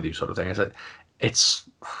 What's wrong with you, sort of thing. It's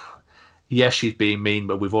yes, she's being mean,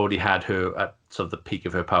 but we've already had her at sort of the peak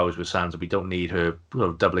of her powers with Sansa. We don't need her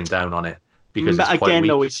doubling down on it because it's quite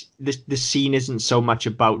weak. The scene isn't so much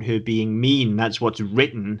about her being mean. That's what's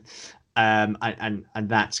written, and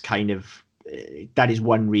that's kind of that is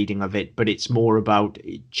one reading of it. But it's more about,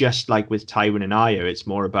 just like with Tywin and Arya, it's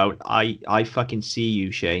more about I fucking see you,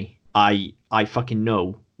 Shae. I fucking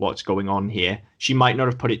know what's going on here. She might not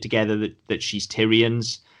have put it together that she's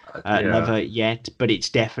Tyrion's lover yet, but it's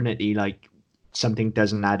definitely like something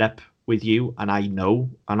doesn't add up with you, and I know,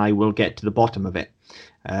 and I will get to the bottom of it.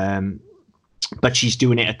 But she's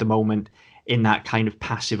doing it at the moment in that kind of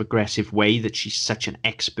passive aggressive way that she's such an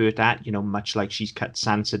expert at, much like she's cut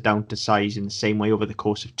Sansa down to size in the same way over the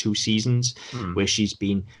course of 2 seasons, where she's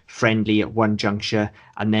been friendly at one juncture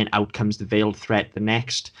and then out comes the veiled threat the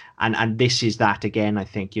next. And this is that again, I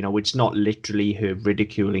think, it's not literally her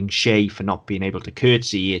ridiculing Shay for not being able to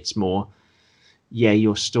curtsy. It's more, yeah,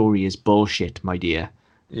 your story is bullshit, my dear.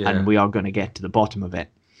 Yeah. And we are going to get to the bottom of it.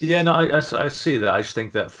 Yeah, no, I see that. I just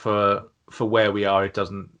think that for where we are, it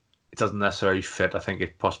doesn't necessarily fit. I think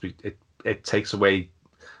it possibly it takes away.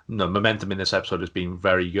 Momentum in this episode has been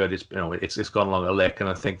very good. It's gone along a lick, and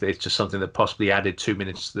I think that it's just something that possibly added 2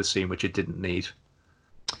 minutes to the scene which it didn't need.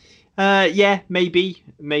 Yeah, maybe.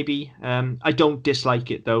 I don't dislike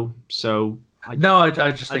it though, so. I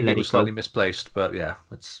just think it was slightly misplaced, but yeah,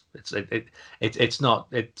 it's not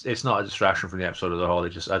a distraction from the episode as a whole.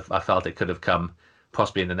 I felt it could have come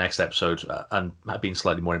possibly in the next episode and have been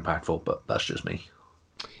slightly more impactful, but that's just me.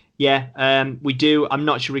 Yeah, we do. I'm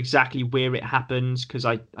not sure exactly where it happens because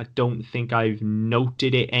I don't think I've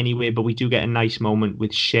noted it anywhere, but we do get a nice moment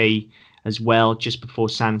with Shay as well just before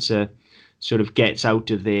Sansa sort of gets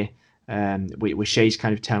out of there. Where Shay's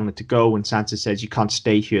kind of telling her to go, and Sansa says, "You can't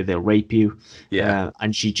stay here; they'll rape you." Yeah,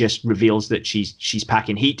 and she just reveals that she's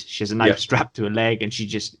packing heat. She has a knife strapped to her leg, and she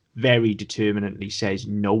just very determinedly says,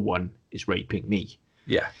 "No one is raping me."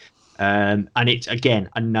 Yeah. And it's again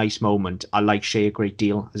a nice moment. I like Shay a great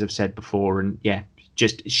deal, as I've said before, and yeah,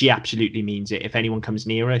 just she absolutely means it. If anyone comes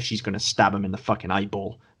near her, she's going to stab him in the fucking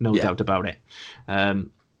eyeball, no doubt about it.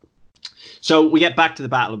 So we get back to the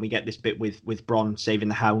battle and we get this bit with Bronn saving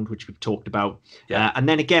the Hound, which we've talked about. Yeah. And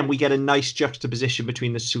then again, we get a nice juxtaposition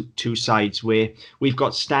between the two sides where we've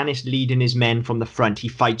got Stannis leading his men from the front. He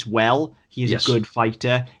fights well. He is a good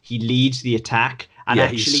fighter. He leads the attack. And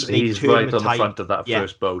actually, he's right on the front of that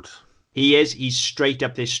first boat. He is. He's straight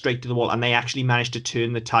up there, straight to the wall. And they actually managed to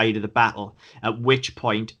turn the tide of the battle, at which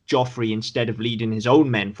point Joffrey, instead of leading his own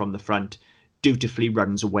men from the front, dutifully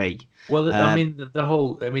runs away. Well, I mean,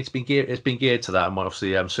 it's been geared to that, and obviously,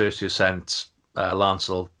 Cersei sent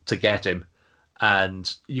Lancel to get him,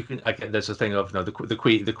 and there's a thing of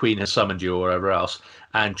the queen has summoned you or whatever else,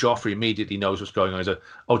 and Joffrey immediately knows what's going on. He's like,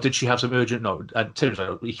 oh, did she have some urgent? No, and Tyrion's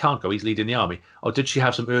like, he can't go. He's leading the army. Oh, did she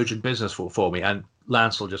have some urgent business for me? And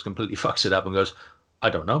Lancel just completely fucks it up and goes, I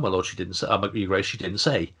don't know, my lord. She didn't say. Your Grace, she didn't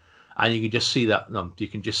say. And you can just see that. You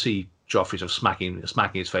can just see Joffrey sort of smacking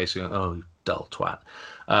his face, going, "Oh, you dull twat."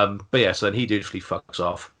 But yeah, so then he dutifully fucks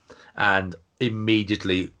off, and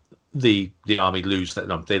immediately the army lose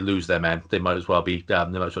their men. They might as well be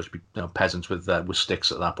peasants with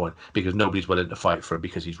sticks at that point, because nobody's willing to fight for him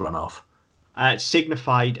because he's run off.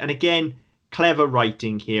 Signified, and again, clever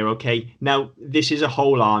writing here. Okay, now this is a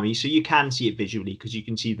whole army, so you can see it visually because you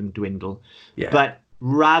can see them dwindle. Yeah. But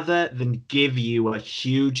rather than give you a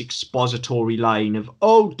huge expository line of,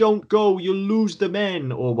 oh, don't go, you'll lose the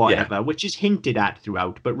men, or whatever, which is hinted at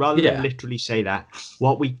throughout, but rather than literally say that,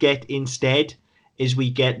 what we get instead is we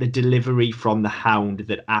get the delivery from the Hound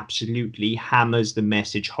that absolutely hammers the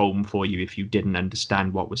message home for you if you didn't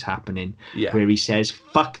understand what was happening, where he says,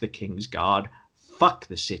 fuck the King's Guard, fuck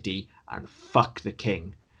the city, and fuck the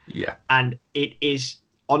king. Yeah. And it is,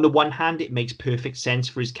 on the one hand, it makes perfect sense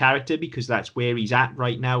for his character because that's where he's at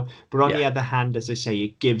right now. But on the other hand, as I say,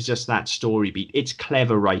 it gives us that story beat. It's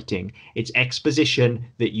clever writing. It's exposition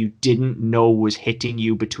that you didn't know was hitting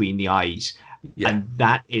you between the eyes. Yeah. And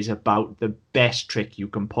that is about the best trick you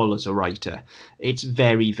can pull as a writer. It's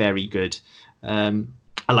very, very good. I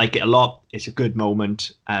like it a lot. It's a good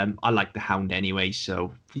moment. I like the Hound anyway,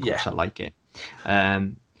 so of course I like it.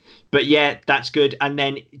 But yeah, that's good. And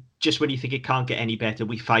then just when you think it can't get any better,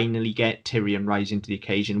 we finally get Tyrion rising to the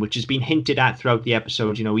occasion, which has been hinted at throughout the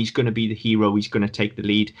episode. You know, he's going to be the hero. He's going to take the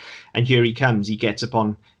lead. And here he comes. He gets up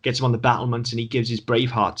on the battlements and he gives his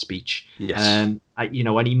Braveheart speech. Yes. And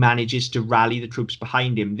he manages to rally the troops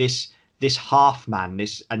behind him. This half man,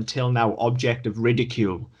 this until now object of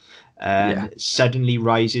ridicule, suddenly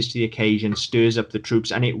rises to the occasion, stirs up the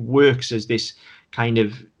troops, and it works as this kind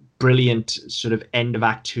of brilliant sort of end of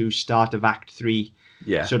Act 2, start of Act 3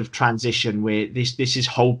 sort of transition where this is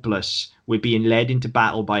hopeless. We're being led into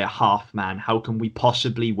battle by a half man. How can we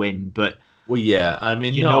possibly win? But I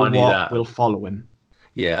mean, we'll follow him.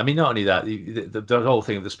 Yeah, I mean, not only that, the whole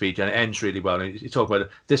thing of the speech, and it ends really well. And you talk about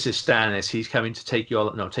this is Stannis. He's coming to take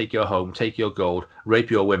your home, take your gold,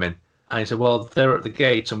 rape your women. And he said, well, they're at the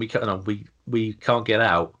gates, and we can't get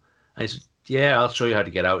out. And he said, yeah, I'll show you how to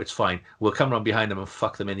get out. It's fine. We'll come around behind them and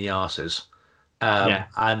fuck them in the arses.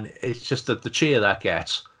 And it's just that the cheer that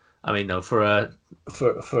gets, I mean, no, for a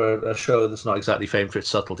show that's not exactly famed for its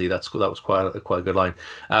subtlety, that was quite a good line.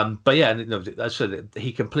 But yeah, and, you know, I said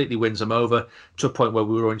he completely wins them over to a point where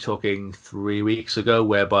we were only talking 3 weeks ago,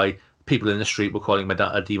 whereby people in the street were calling him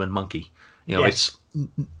a demon monkey. You know, Yes.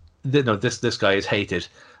 it's this guy is hated,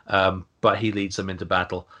 but he leads them into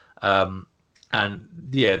battle. And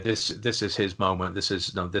yeah, this is his moment. This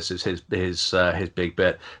is his big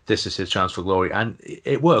bit. This is his chance for glory, and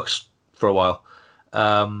it works for a while.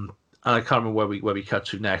 And I can't remember where we cut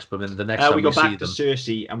to next, but then the next time We go see back to them,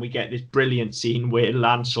 Cersei, and we get this brilliant scene where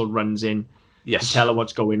Lancel runs in to yes, tell her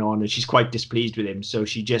what's going on, and she's quite displeased with him. So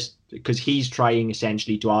she just, because he's trying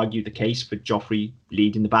essentially to argue the case for Joffrey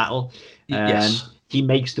leading the battle, yes. he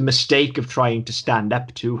makes the mistake of trying to stand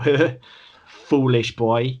up to her. Foolish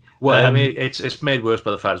boy. Well, I mean, it's made worse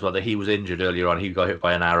by the fact as well that he was injured earlier on. He got hit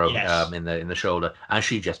by an arrow Yes. in the shoulder, and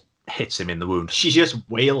she just hits him in the wound. She just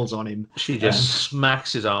wails on him. She just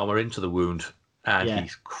smacks his armor into the wound, and Yeah. he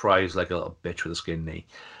cries like a little bitch with a skinned knee.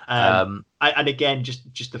 And again,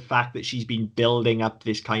 just the fact that she's been building up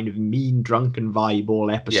this kind of mean, drunken vibe all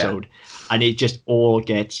episode, and it just all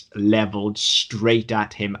gets leveled straight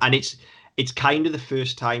at him. And it's kind of the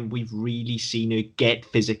first time we've really seen her get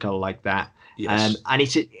physical like that. Yes. And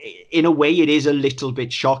it's, in a way, it is a little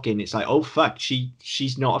bit shocking. It's like, oh fuck,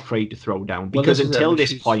 she's not afraid to throw down, because until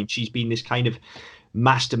this point she's been this kind of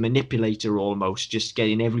master manipulator, almost just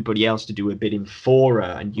getting everybody else to do a bidding for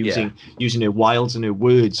her and using her wiles and her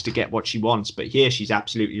words to get what she wants. But here she's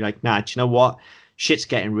absolutely like, nah, do you know what? Shit's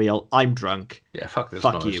getting real. I'm drunk. Yeah, fuck this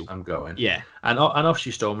Fuck noise. you. I'm going. Yeah. And off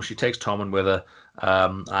she storms. She takes Tommen with her,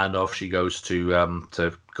 and off she goes to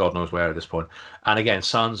God knows where at this point. And again,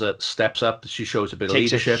 Sansa steps up. She shows a bit of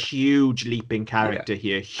leadership. Takes a huge leap in character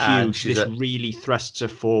here. Huge. This really thrusts her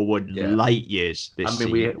forward light years. This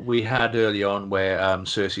scene. We had early on where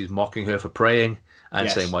Cersei's mocking her for praying and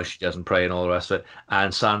saying why she doesn't pray and all the rest of it.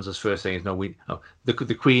 And Sansa's first thing is,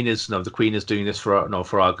 the queen is doing this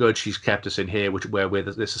for our good. She's kept us in here, where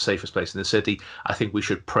this is the safest place in the city. I think we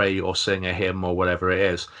should pray or sing a hymn or whatever it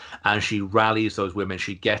is. And she rallies those women.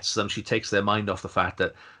 She gets them. She takes their mind off the fact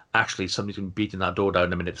that actually somebody's going to be beating that door down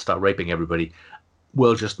in a minute to start raping everybody.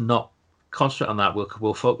 We'll just not concentrate on that.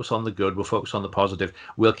 We'll focus on the good. We'll focus on the positive.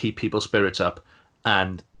 We'll keep people's spirits up.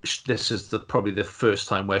 And this is probably the first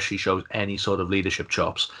time where she shows any sort of leadership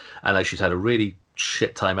chops. And like, she's had a really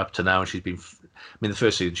shit time up to now, and she's been. I mean, the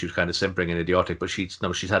first season she was kind of simpering and idiotic, but she's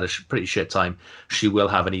had a pretty shit time. She will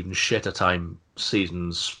have an even shitter time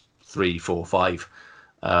seasons 3, 4, 5,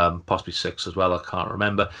 possibly 6 as well. I can't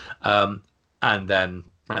remember. And then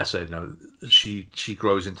I say, she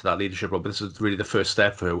grows into that leadership role. But this is really the first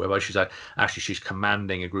step for her, whereby she's like, actually she's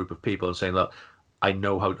commanding a group of people and saying, look, I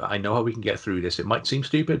know how we can get through this. It might seem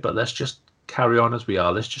stupid, but let's just carry on as we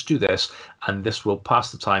are. Let's just do this, and this will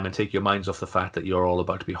pass the time and take your minds off the fact that you're all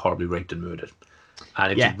about to be horribly raped and murdered.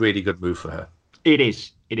 And it's a really good move for her. It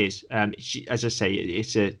is. She, as I say,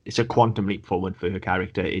 it's a quantum leap forward for her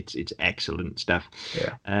character. It's excellent stuff.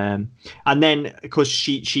 Yeah. And then, of course,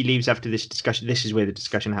 she leaves after this discussion. This is where the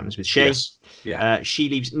discussion happens with Shay. Yes. Yeah. She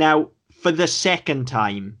leaves now for the second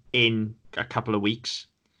time in a couple of weeks.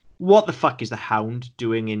 What the fuck is the Hound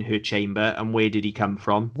doing in her chamber, and where did he come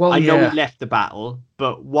from? Well, I know he left the battle,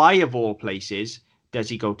 but why of all places does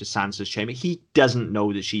he go to Sansa's chamber? He doesn't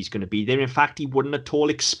know that she's going to be there. In fact, he wouldn't at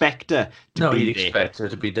all expect her to be there. No, he'd expect her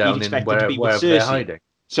to be down in wherever they're hiding.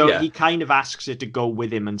 So he kind of asks her to go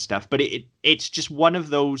with him and stuff. But it's just one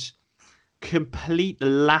of those complete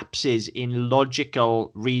lapses in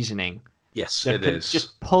logical reasoning. Yes, that it can is.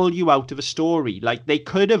 just pull you out of a story. Like, they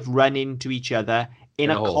could have run into each other in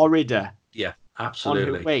a corridor. Yeah,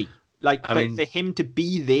 absolutely. On her way. Like, for him to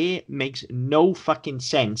be there makes no fucking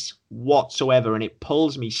sense whatsoever, and it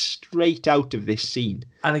pulls me straight out of this scene.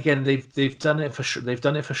 And again, they've done it for shock. They've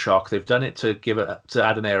done it to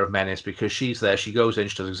add an air of menace, because she's there. She goes in.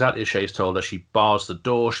 She does exactly as Shay's told her. She bars the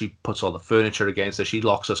door. She puts all the furniture against her. She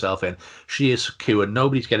locks herself in. She is secure.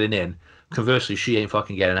 Nobody's getting in. Conversely, she ain't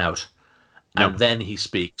fucking getting out. And then he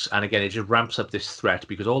speaks, and again, it just ramps up this threat,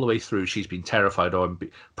 because all the way through she's been terrified of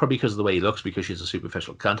him, probably because of the way he looks, because she's a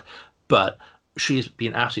superficial cunt, but she's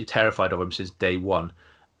been absolutely terrified of him since day one,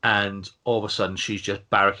 and all of a sudden she's just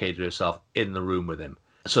barricaded herself in the room with him.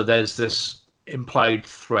 So there's this implied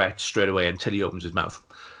threat straight away until he opens his mouth,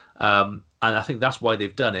 and I think that's why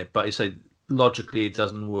they've done it. But I say logically it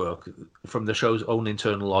doesn't work. From the show's own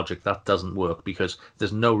internal logic, that doesn't work, because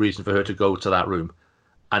there's no reason for her to go to that room.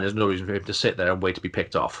 And there's no reason for him to sit there and wait to be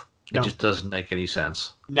picked off. It just doesn't make any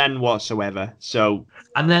sense. None whatsoever. So,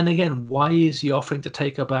 and then again, why is he offering to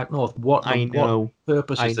take her back north? What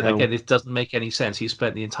purpose is it? Again, it doesn't make any sense. He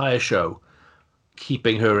spent the entire show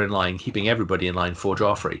keeping her in line, keeping everybody in line for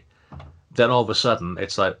Joffrey. Then all of a sudden,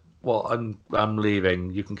 it's like, well, I'm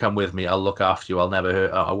leaving. You can come with me. I'll look after you. I'll never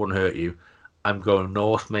hurt. I won't hurt you. I'm going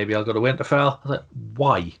north. Maybe I'll go to Winterfell. I was like,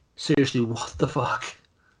 why? Seriously, what the fuck?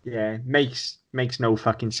 Yeah, makes no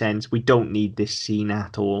fucking sense. We don't need this scene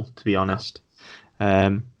at all, to be honest.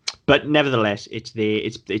 But nevertheless, it's there.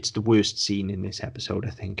 It's the worst scene in this episode,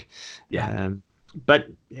 I think. Yeah. But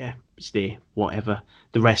yeah, it's there. Whatever.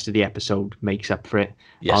 The rest of the episode makes up for it.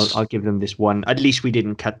 Yes. I'll give them this one. At least we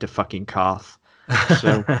didn't cut to fucking Karth.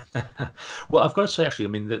 So. Well, I've got to say, actually, I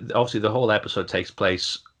mean, obviously the whole episode takes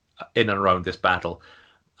place in and around this battle,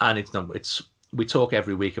 and it's we talk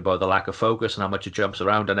every week about the lack of focus and how much it jumps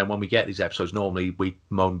around, and then when we get these episodes, normally we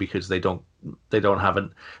moan because they're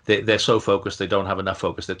so focused, they don't have enough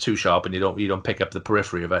focus, they're too sharp, and you don't pick up the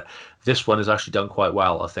periphery of it. This one is actually done quite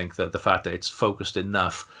well. I think that the fact that it's focused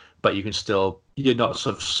enough, but you're not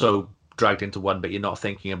sort of so dragged into one, but you're not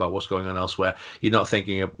thinking about what's going on elsewhere. You're not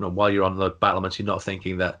thinking of, while you're on the battlements, you're not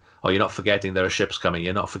thinking that, you're not forgetting there are ships coming.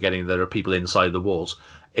 You're not forgetting there are people inside the walls.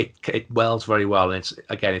 It wells very well, and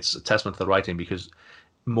it's a testament to the writing, because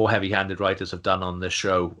more heavy-handed writers have done on this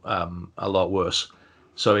show a lot worse.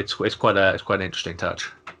 So it's quite an interesting touch.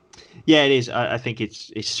 Yeah, it is. I think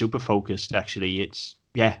it's super focused. Actually,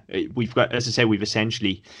 we've got, as I say, we've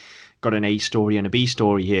essentially got an A story and a B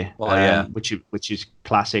story here, which is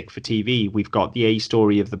classic for TV. We've got the A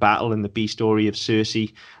story of the battle and the B story of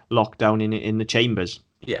Cersei locked down in the chambers.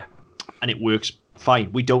 Yeah, and it works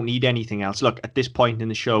fine. We don't need anything else. Look, at this point in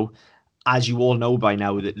the show, as you all know by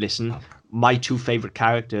now that listen, my two favorite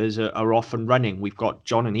characters are off and running. We've got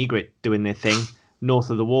Jon and Ygritte doing their thing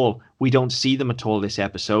north of the wall. We don't see them at all this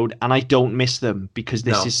episode, and I don't miss them because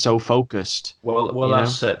this is so focused. Well,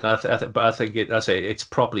 that's it. But I think it's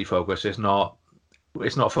properly focused. It's not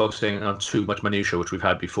focusing on too much minutia, which we've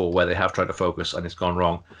had before, where they have tried to focus and it's gone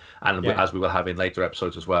wrong, and as we will have in later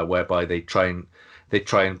episodes as well, whereby they try and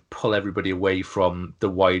pull everybody away from the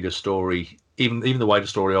wider story, even the wider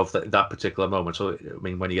story of that particular moment. So, I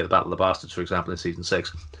mean, when you get the Battle of the Bastards, for example, in season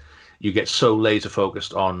 6, you get so laser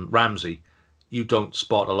focused on Ramsay, you don't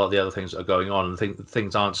spot a lot of the other things that are going on, and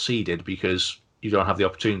things aren't seeded because you don't have the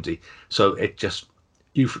opportunity. So it just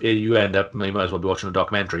you end up, you might as well be watching a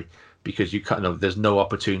documentary, because there's no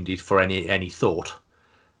opportunity for any thought.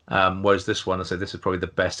 Whereas this one, I say, this is probably the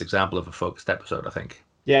best example of a focused episode, I think.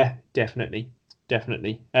 Yeah, definitely.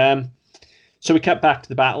 So we cut back to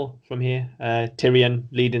the battle from here. Tyrion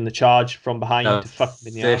leading the charge from behind to fuck him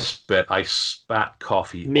in the this bit, I spat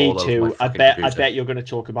coffee. Me all too. Over my I bet you're going to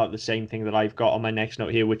talk about the same thing that I've got on my next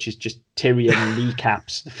note here, which is just Tyrion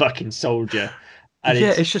kneecaps the fucking soldier. And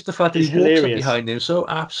it's just the fact that he walks up hilarious. behind him so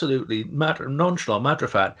absolutely nonchalant, matter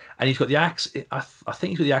of fact, and he's got the axe. I think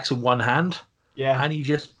he's got the axe in one hand. Yeah, and he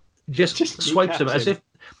just swipes him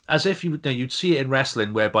as if you'd see it in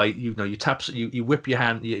wrestling, whereby you whip your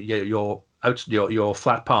hand, your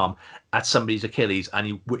flat palm at somebody's Achilles, and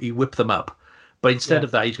you whip them up. But instead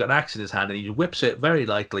of that, he's got an axe in his hand, and he whips it very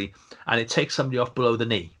lightly, and it takes somebody off below the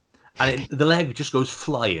knee, and the leg just goes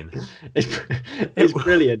flying. It's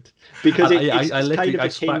brilliant, because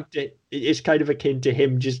it's kind of akin to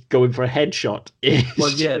him just going for a headshot.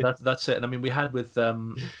 Well, yeah, that's it. And I mean, we've had with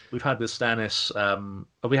Stannis,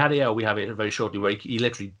 we have it very shortly, where he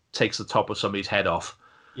literally takes the top of somebody's head off.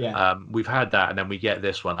 Yeah. We've had that, and then we get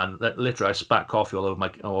this one, and literally I spat coffee all over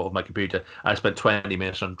my computer. I spent 20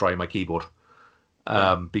 minutes on drying my keyboard.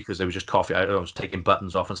 Because there was just coffee. I was taking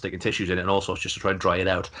buttons off and sticking tissues in it and all sorts, just to try and dry it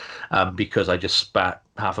out, because I just spat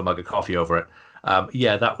half a mug of coffee over it.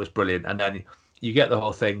 That was brilliant. And then you get the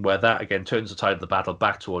whole thing where that again turns the tide of the battle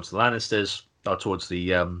back towards the Lannisters, or towards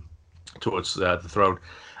the throne,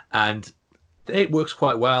 and it works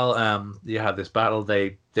quite well. You have this battle.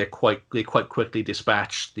 They quite quickly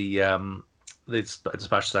dispatch Stannis'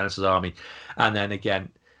 army, and then again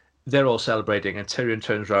they're all celebrating, and Tyrion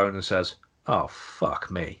turns around and says, "Oh, fuck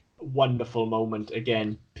me." Wonderful moment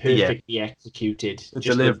again, perfectly executed. The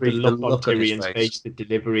just delivery, the look on on his Tyrion's face, the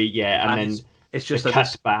delivery, and then it's just the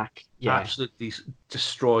cut back, absolutely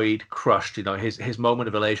destroyed, crushed. His moment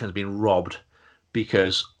of elation has been robbed,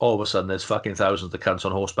 because all of a sudden there's fucking thousands of cunts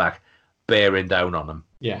on horseback bearing down on him.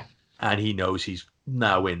 Yeah, and he knows he's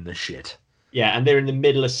now in the shit. Yeah, and they're in the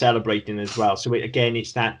middle of celebrating as well. So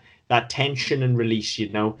it's that tension and release.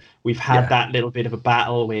 We've had that little bit of a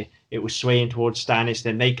battle where it was swaying towards Stannis,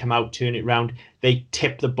 then they come out, turn it round, they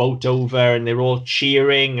tip the boat over, and they're all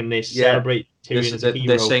cheering and they celebrate Tyrion as a hero.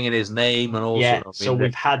 They're singing his name and all. Yeah, so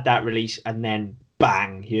we've had that release, and then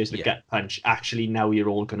bang, here's the gut punch. Actually, now you're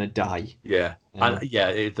all gonna die. Yeah, and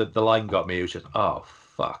the line got me. It was just, oh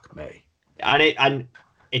fuck me. And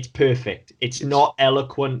It's perfect. It's not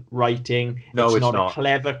eloquent writing. No, It's it's not a not.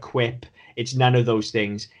 clever quip. It's none of those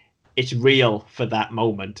things. It's real for that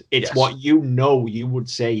moment. It's Yes. what you would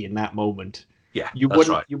say in that moment. Yeah, You that's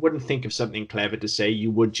right. wouldn't think of something clever to say. You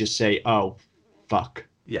would just say, "Oh, fuck."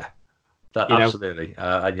 Yeah, that You know? absolutely.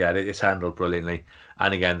 And yeah, it's handled brilliantly.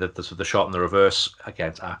 And again, the shot in the reverse, again,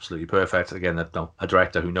 it's absolutely perfect. Again, a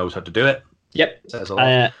director who knows how to do it Yep. says a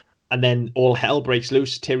lot. And then all hell breaks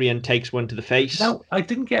loose. Tyrion takes one to the face. Now, I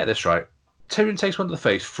didn't get this right. Tyrion takes one to the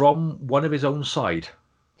face from one of his own side.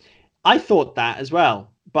 I thought that as well,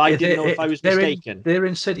 but I didn't know if I was They're in mistaken. they're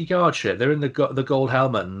in city guard shit. They're in the gold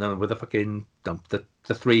helmet and with the fucking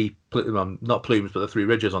the three not plumes but the three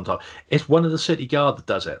ridges on top. It's one of the city guard that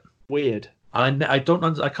does it. Weird. And I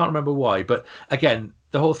can't remember why, but again,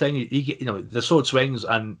 the whole thing, the sword swings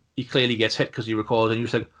and he clearly gets hit because he recalls, and you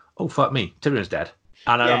think, oh fuck me, Tyrion's dead.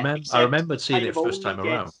 And Yeah, I remembered seeing it first time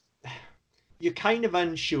only around. You're kind of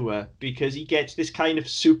unsure because he gets this kind of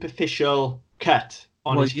superficial cut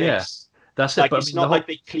on his Yeah, face. that's it. Like But I it's mean, not like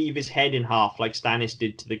they cleave his head in half like Stannis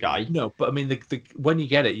did to the guy. no, but I mean, when you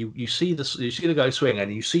get it, you see the guy swing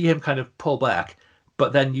and you see him kind of pull back,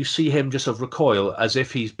 but then you see him just sort of recoil as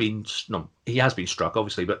if he's been no, he has been struck,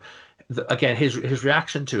 obviously, but again, his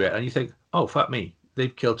reaction to it, and you think, oh fuck me,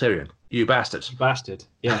 they've killed Tyrion, you bastards. You bastard.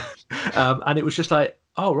 Yeah. And it was just like,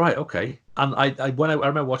 oh right, okay. And I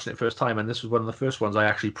remember watching it first time, and this was one of the first ones I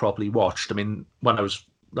actually properly watched. I mean, when I was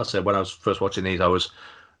first watching these, I was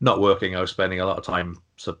not working. I was spending a lot of time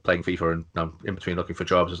playing FIFA and in between looking for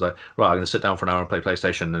jobs. It's like, right, I'm going to sit down for an hour and play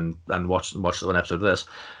PlayStation and watch an episode of this.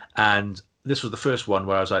 And this was the first one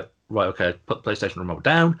where I was like, right, okay, put the PlayStation remote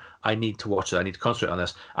down. I need to watch it. I need to concentrate on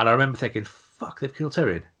this. And I remember thinking, fuck, they've killed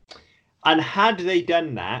Tyrion. And had they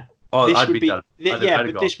done that, Oh, I'd be done.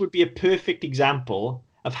 This would be a perfect example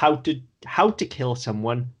of how to kill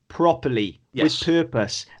someone properly with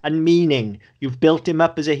purpose and meaning. You've built him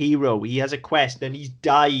up as a hero. He has a quest, and he's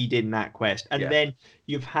died in that quest. And then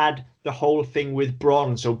you've had the whole thing with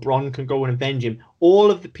Bronn, so Bronn can go and avenge him. All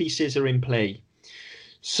of the pieces are in play.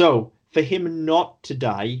 So for him not to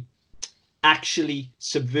die actually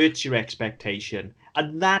subverts your expectation.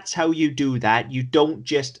 And that's how you do that. You don't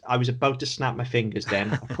just, I was about to snap my fingers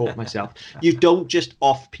then, I caught myself. You don't just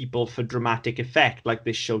off people for dramatic effect like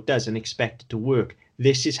this show does and expect it to work.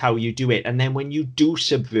 This is how you do it. And then when you do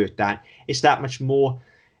subvert that, it's that much more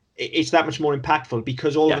impactful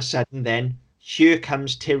because all of a sudden then here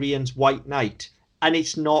comes Tyrion's White Knight. And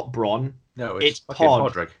it's not Bronn. No, it's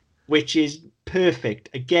Podrick. Which is perfect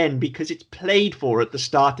again because it's played for at the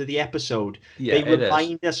start of the episode. They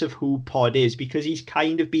remind us of who Pod is because he's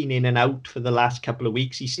kind of been in and out for the last couple of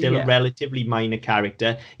weeks. He's still a relatively minor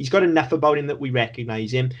character. He's got enough about him that we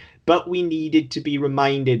recognize him, but we needed to be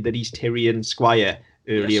reminded that he's Tyrion's squire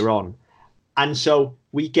earlier on. And so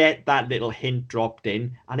we get that little hint dropped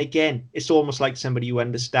in. And again, it's almost like somebody who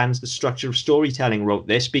understands the structure of storytelling wrote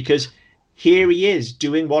this because here he is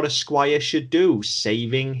doing what a squire should do,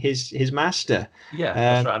 saving his master. Yeah,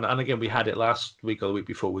 that's right. And again, we had it last week or the week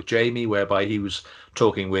before with Jamie, whereby he was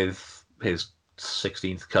talking with his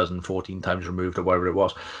 16th cousin, 14 times removed or whatever it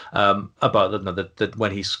was, about the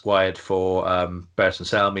when he squired for Bert and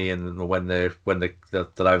Selmy, and when the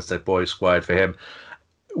Lansdale boys squired for him.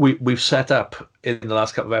 We've set up in the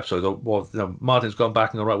last couple of episodes. Well, Martin's gone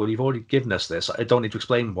back and all right. Well, you've already given us this. I don't need to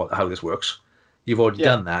explain how this works. You've already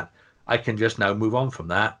done that. I can just now move on from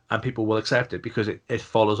that and people will accept it because it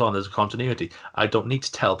follows on as a continuity. I don't need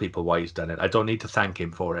to tell people why he's done it. I don't need to thank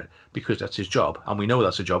him for it because that's his job. And we know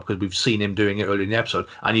that's a job because we've seen him doing it earlier in the episode.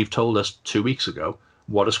 And you've told us 2 weeks ago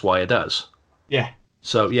what a squire does. Yeah.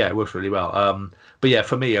 So, yeah, it works really well. But yeah,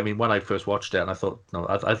 for me, I mean, when I first watched it and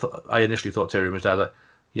I initially thought Tyrion was dead. Like,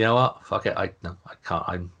 you know what? Fuck it. I can't.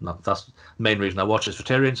 I'm not. That's the main reason I watch this for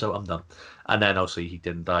Tyrion. So I'm done. And then obviously he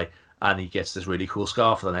didn't die. And he gets this really cool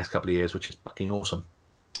scar for the next couple of years, which is fucking awesome.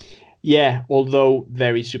 Yeah, although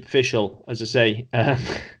very superficial, as I say.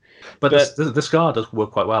 But the scar does work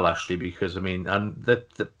quite well, actually, because, I mean, and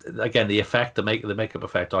again, the effect, the makeup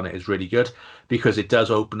effect on it is really good because it does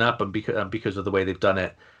open up and because of the way they've done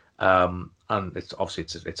it. And it's obviously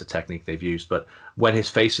it's a technique they've used, but when his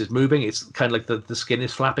face is moving, it's kind of like the skin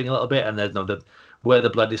is flapping a little bit, and there's where the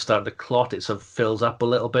blood is starting to clot, it sort of fills up a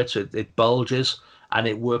little bit, so it bulges. And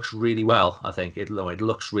it works really well. I think it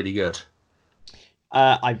looks really good.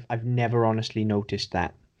 I've never honestly noticed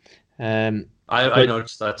that. I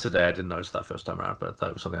noticed that today. I didn't notice that first time around, but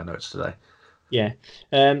that was something I noticed today. Yeah.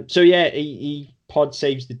 So yeah, he Pod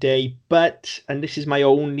saves the day, and this is my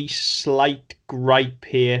only slight gripe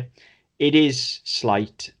here. It is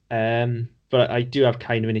slight, but I do have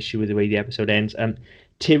kind of an issue with the way the episode ends.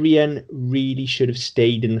 Tyrion really should have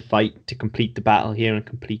stayed in the fight to complete the battle here and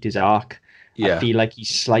complete his arc. I Yeah. feel like he's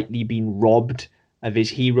slightly been robbed of his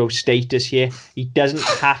hero status here. He doesn't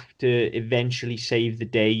have to eventually save the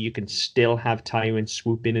day. You can still have Tywin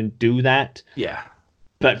swoop in and do that. Yeah.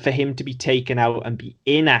 But for him to be taken out and be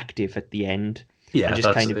inactive at the end and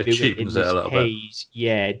just kind of it do it in cheapens it this a little bit. haze,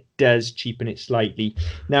 yeah, it does cheapen it slightly.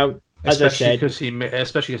 Now, as Especially I said,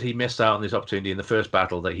 because he missed out on this opportunity in the first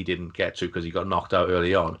battle that he didn't get to because he got knocked out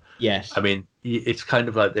early on. yes, I mean, it's kind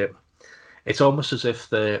of like it's almost as if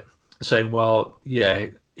they're saying, well, yeah,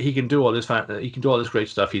 he can do all this great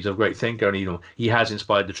stuff. He's a great thinker, and he has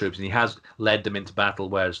inspired the troops and he has led them into battle,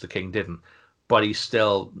 whereas the king didn't. But he's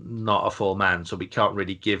still not a full man, so we can't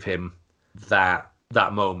really give him that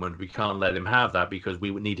moment. We can't let him have that because we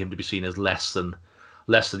would need him to be seen as less than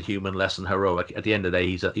human, less than heroic. At the end of the day,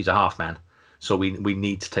 he's a half man, so we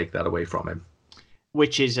need to take that away from him,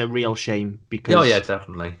 which is a real shame because oh yeah,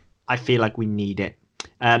 definitely. I feel like we need it.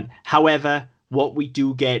 However, what we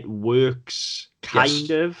do get works kind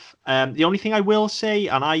of. The only thing I will say,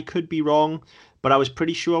 and I could be wrong, but I was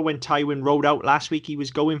pretty sure when Tywin rode out last week, he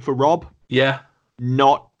was going for Robb. Yeah.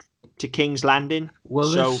 Not to King's Landing. Well,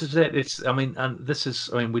 this is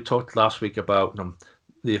it. We talked last week about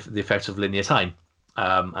the effects of linear time,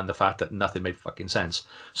 and the fact that nothing made fucking sense.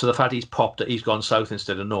 So the fact he's gone south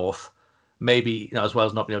instead of north, maybe as well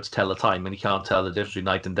as not being able to tell the time, and he can't tell the difference between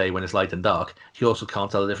night and day when it's light and dark. He also can't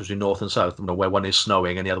tell the difference between north and south, where one is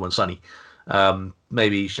snowing and the other one's sunny.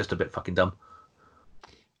 Maybe he's just a bit fucking dumb.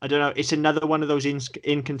 I don't know. It's another one of those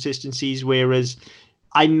inconsistencies. Whereas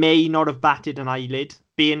I may not have batted an eyelid,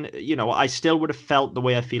 being, I still would have felt the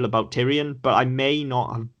way I feel about Tyrion, but I may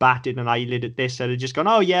not have batted an eyelid at this. I'd have just gone,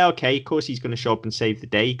 oh yeah, okay, of course he's going to show up and save the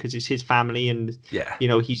day because it's his family and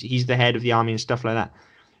he's the head of the army and stuff like that.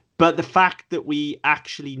 But the fact that we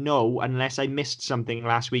actually know, unless I missed something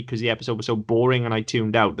last week because the episode was so boring and I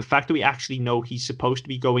tuned out, the fact that we actually know he's supposed to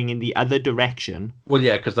be going in the other direction. Well,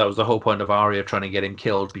 yeah, because that was the whole point of Arya trying to get him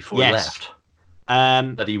killed before he left.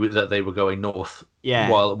 That they were going north. Yeah.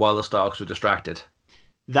 While the Starks were distracted.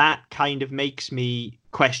 That kind of makes me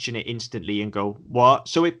question it instantly and go, what?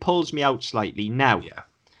 So it pulls me out slightly. Now, yeah.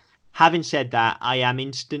 Having said that, I am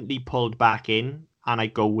instantly pulled back in and I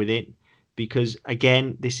go with it. Because,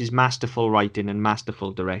 again, this is masterful writing and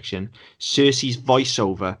masterful direction. Cersei's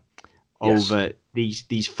voiceover over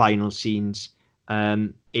these final scenes,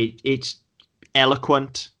 it's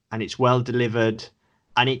eloquent and it's well delivered.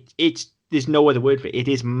 And there's no other word for it. It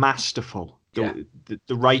is masterful. The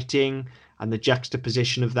writing and the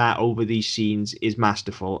juxtaposition of that over these scenes is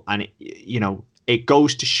masterful. And, it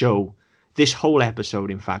goes to show, this whole episode,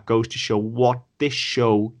 in fact, goes to show what this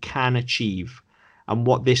show can achieve. And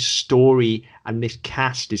what this story and this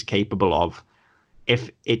cast is capable of if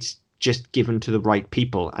it's just given to the right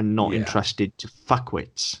people and not entrusted to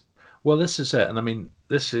fuckwits. Well, this is it. And I mean,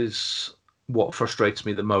 this is what frustrates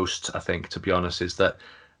me the most, I think, to be honest, is that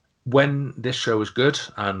when this show is good,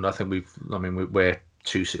 and I think we're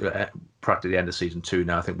practically the end of season 2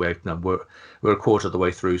 now. I think we're a quarter of the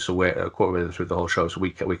way through, so we're a quarter of the way through the whole show. So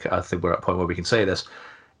I think we're at a point where we can say this.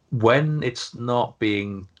 When it's not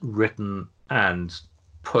being written and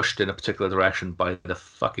pushed in a particular direction by the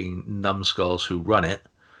fucking numbskulls who run it,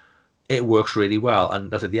 it works really well.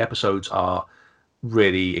 And as I said, the episodes are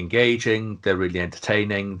really engaging, they're really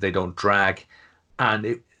entertaining, they don't drag,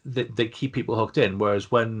 and they keep people hooked in.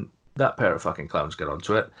 Whereas when that pair of fucking clowns get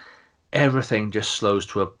onto it, everything just slows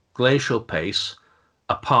to a glacial pace,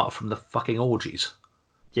 apart from the fucking orgies.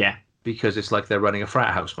 Yeah. Because it's like they're running a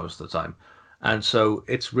frat house most of the time. And so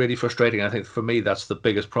it's really frustrating. I think for me, that's the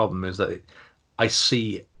biggest problem, is that I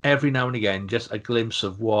see every now and again just a glimpse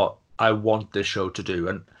of what I want this show to do.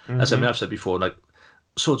 And as I've said before, like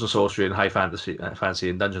swords and sorcery and high fantasy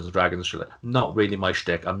and Dungeons and Dragons, not really my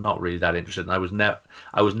shtick. I'm not really that interested. And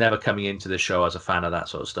I was never coming into this show as a fan of that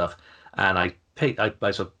sort of stuff. And I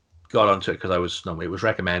sort of got onto it because it was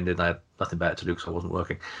recommended and I had nothing better to do because I wasn't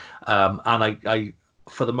working. And I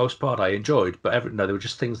for the most part, I enjoyed, but there were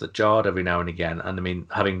just things that jarred every now and again. And I mean,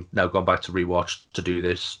 having now gone back to rewatch to do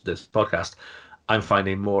this podcast, I'm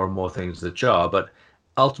finding more and more things that jar. But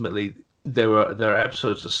ultimately, there are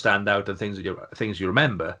episodes that stand out and things you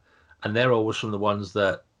remember, and they're always from the ones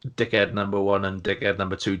that Dickhead number 1 and Dickhead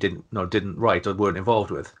number 2 didn't write or weren't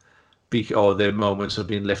involved with, or their moments have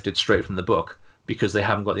been lifted straight from the book because they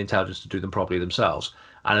haven't got the intelligence to do them properly themselves.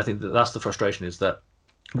 And I think that's the frustration, is that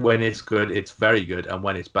when it's good, it's very good, and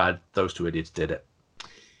when it's bad, those two idiots did it.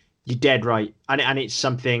 You're dead right, and it's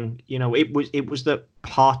something, it was the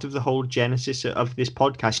part of the whole genesis of this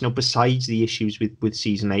podcast. Besides the issues with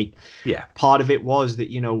season 8, yeah, part of it was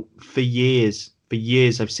that for years for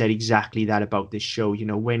years I've said exactly that about this show. You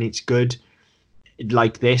know, when it's good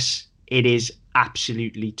like this, it is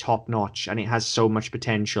absolutely top notch and it has so much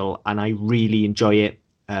potential and I really enjoy it.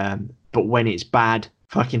 But when it's bad,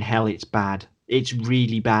 fucking hell, it's bad. It's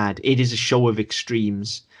really bad. It is a show of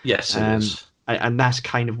extremes. Yes, it is. And that's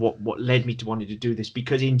kind of what led me to wanting to do this,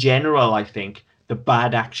 because in general, I think the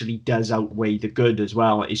bad actually does outweigh the good as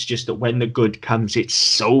well. It's just that when the good comes, it's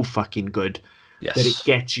so fucking good that it Yes.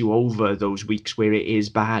 gets you over those weeks where it is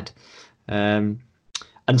bad. And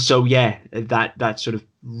so yeah, that sort of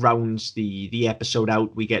rounds the episode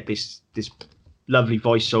out. We get this lovely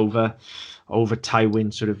voiceover over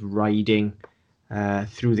Tywin sort of riding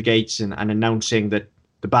through the gates and announcing that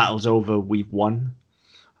the battle's over, we've won.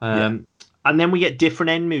 Yeah. And then we get different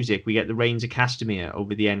end music. We get the Rains of Castamere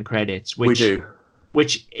over the end credits, We do.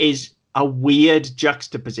 which is a weird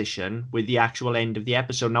juxtaposition with the actual end of the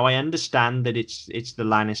episode. Now I understand that it's the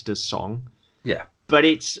Lannisters song, Yeah. but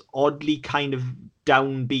it's oddly kind of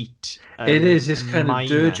downbeat. It is. It's kind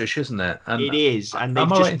minor. of dirgish, isn't it? And It is, and am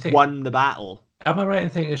they've I right in just think- won the battle. Am I right in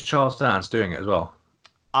thinking it's Charles Dance doing it as well?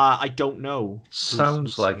 I don't know.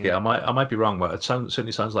 Sounds like it. I might be wrong, but it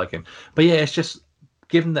certainly sounds like him. But yeah, it's just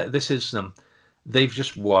given that this is they've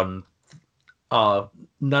just won.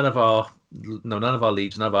 None of our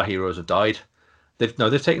leads, none of our heroes have died. They've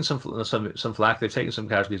taken some flack. They've taken some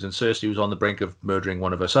casualties, and Cersei was on the brink of murdering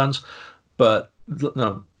one of her sons. But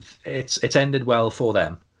no, it's ended well for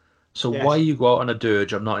them. So Yes. why you go out on a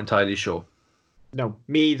dirge, I'm not entirely sure. No,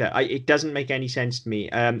 me either. It doesn't make any sense to me.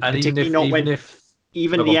 And Particularly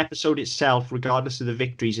even the Go on. episode itself, regardless of the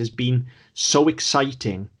victories, has been so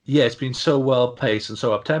exciting. Yeah, it's been so well paced and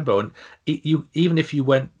so up tempo, and even if you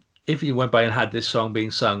went by and had this song being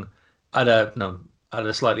sung at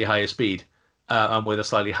a slightly higher speed and with a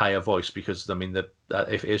slightly higher voice, because I mean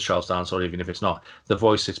if it is Charles Dance or even if it's not, the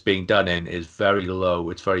voice it's being done in is very low,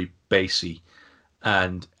 it's very bassy,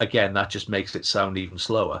 and again that just makes it sound even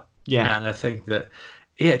slower. Yeah. And I think that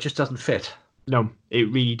it just doesn't fit. No, it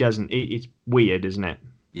really doesn't. It's weird, isn't it?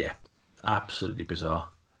 Yeah, absolutely bizarre.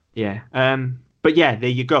 Yeah. But yeah,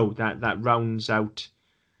 there you go. That rounds out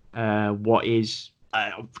what is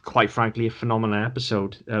quite frankly a phenomenal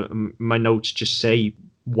episode. My notes just say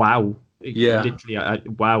wow. Yeah. Literally,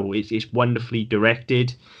 wow. It's wonderfully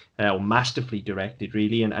directed, or masterfully directed,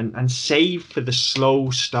 really, and save for the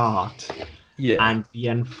slow start. Yeah. And the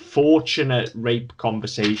unfortunate rape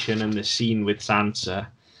conversation and the scene with Sansa.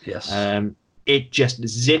 Yes. It just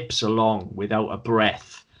zips along without a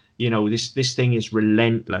breath. You know, this thing is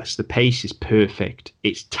relentless. The pace is perfect.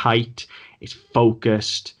 It's tight. It's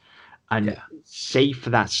focused. And save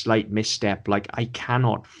for that slight misstep, like, I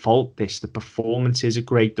cannot fault this. The performances are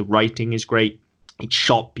great. The writing is great. It's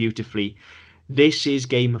shot beautifully. This is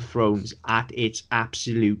Game of Thrones at its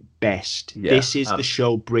absolute best. Yeah, this is the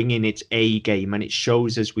show bringing its A game, and it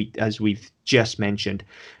shows, as we've just mentioned,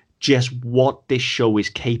 just what this show is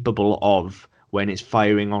capable of when it's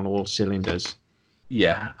firing on all cylinders.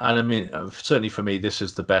 Yeah, and I mean, certainly for me, this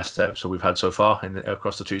is the best episode we've had so far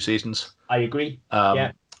across the 2 seasons. I agree.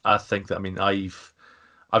 I think that, I mean, I've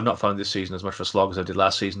not found this season as much of a slog as I did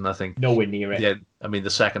last season. I think nowhere near it. Yeah, I mean, the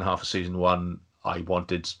second half of season 1, I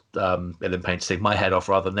wanted Ellen Payne to take my head off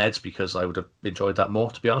rather than Ned's, because I would have enjoyed that more,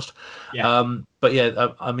 to be honest. Yeah. But yeah,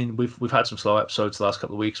 I mean, we've had some slow episodes the last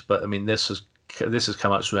couple of weeks, but I mean, this has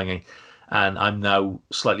come out swinging, and I'm now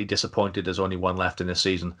slightly disappointed there's only one left in this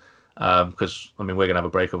season, because I mean, we're gonna have a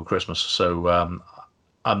break over Christmas, so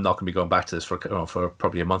I'm not gonna be going back to this for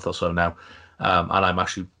probably a month or so now, and I'm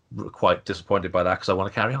actually quite disappointed by that, because I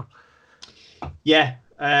want to carry on. Yeah.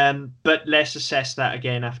 But let's assess that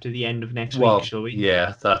again after the end of next week, shall we?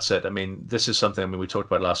 Yeah, that's it. I mean, this is something, I mean, we talked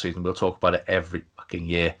about last season. We'll talk about it every fucking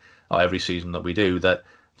year, or every season that we do, that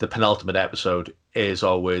the penultimate episode is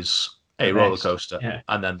always a roller coaster. Yeah.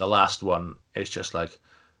 And then the last one is just like,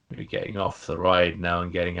 we're getting off the ride now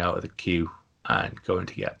and getting out of the queue and going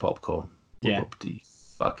to get popcorn. Yeah. What do you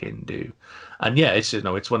fucking do? And yeah, it's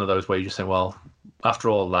one of those where you just think, well, after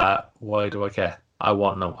all that, why do I care? I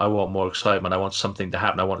want more excitement. I want something to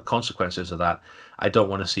happen. I want consequences of that. I don't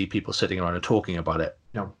want to see people sitting around and talking about it.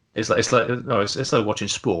 No. It's like watching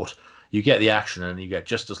sport. You get the action and you get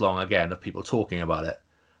just as long again of people talking about it.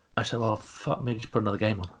 I said, well, fuck, maybe just put another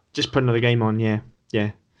game on. Just put another game on, yeah.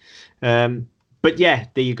 But yeah,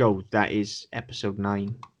 there you go. That is episode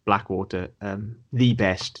 9, Blackwater. The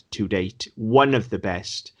best to date. One of the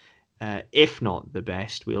best. if not the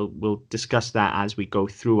best. We'll discuss that as we go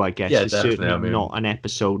through, I guess. Yeah, There's definitely. certainly I mean, not an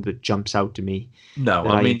episode that jumps out to me no,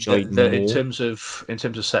 that I I mean, enjoyed in more. terms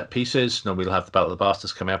of set pieces, we'll have the Battle of the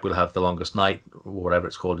Bastards coming up. We'll have the Longest Night, or whatever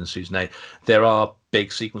it's called in season 8. There are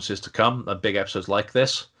big sequences to come, big episodes like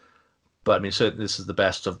this. But I mean, certainly this is the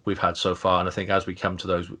best of we've had so far, and I think as we come to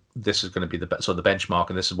those, this is going to be the benchmark,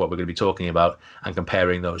 and this is what we're going to be talking about and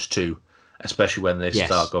comparing those two, especially when they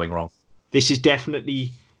start going wrong. This is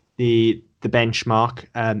definitely the benchmark.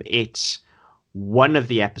 It's one of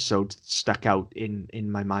the episodes that stuck out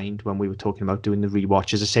in my mind when we were talking about doing the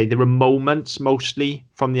rewatch. As I say, there are moments mostly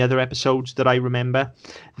from the other episodes that I remember.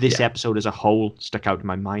 This episode as a whole stuck out in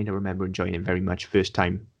my mind. I remember enjoying it very much first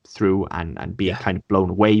time through and being kind of blown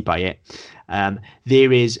away by it.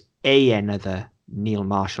 There is another Neil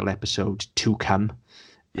Marshall episode to come,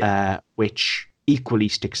 which equally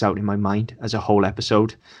sticks out in my mind as a whole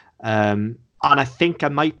episode. And I think I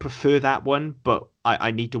might prefer that one, but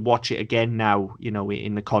I need to watch it again now,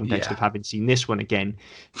 in the context of having seen this one again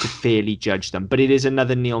to fairly judge them. But it is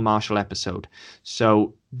another Neil Marshall episode,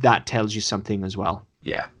 so that tells you something as well.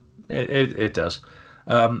 Yeah, it does.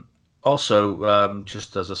 Also,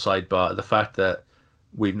 just as a sidebar, the fact that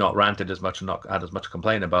we've not ranted as much and not had as much to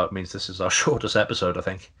complain about means this is our shortest episode, I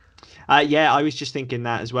think. Yeah, I was just thinking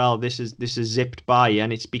that as well. This is zipped by,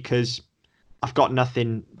 and it's because I've got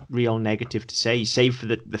nothing real negative to say, save for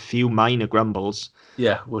the few minor grumbles.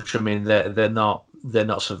 Yeah, which I mean, they're not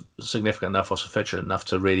significant enough or sufficient enough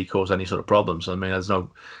to really cause any sort of problems. I mean, there's no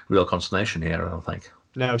real consternation here, I don't think.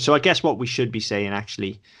 No, so I guess what we should be saying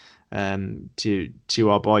actually to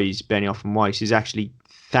our boys Benioff and Weiss is actually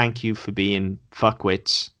thank you for being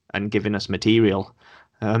fuckwits and giving us material.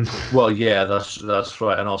 Well, yeah, that's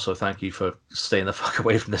right, and also thank you for staying the fuck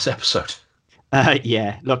away from this episode.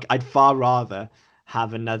 Yeah, look, I'd far rather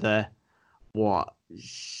have another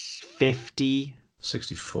 50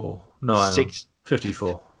 64 no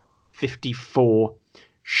 54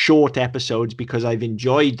 short episodes because I've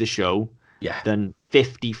enjoyed the show than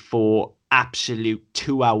 54 absolute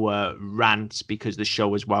 2-hour rants because the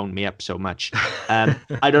show has wound me up so much.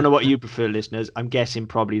 I don't know what you prefer, listeners. I'm guessing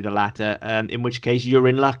probably the latter, in which case you're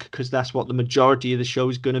in luck because that's what the majority of the show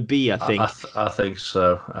is going to be, I think. I think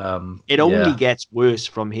so. It only gets worse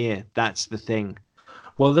from here. That's the thing.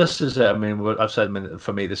 Well, this is it. I mean, I've said,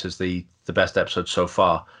 for me, this is the best episode so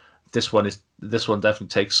far. This one definitely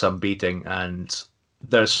takes some beating, and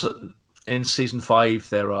there's in season 5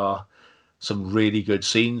 there are some really good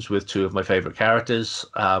scenes with two of my favorite characters,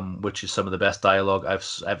 which is some of the best dialogue I've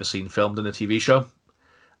ever seen filmed in a TV show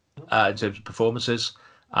in terms of performances,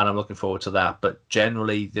 and I'm looking forward to that. But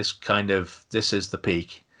generally, this is the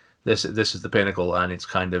peak. This is the pinnacle, and it's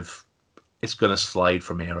going to slide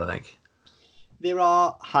from here, I think. There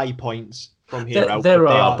are high points from here out. They're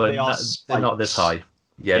not this high.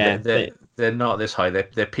 Yeah, they're not this high.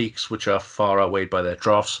 They're peaks which are far outweighed by their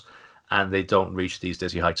troughs, and they don't reach these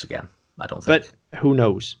dizzy heights again, I don't think. But who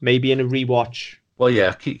knows? Maybe in a rewatch. Well,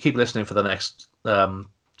 yeah, keep listening for the next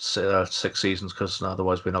 6 seasons, because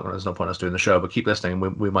otherwise there's no point in us doing the show. But keep listening,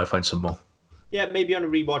 and we might find some more. Yeah, maybe on a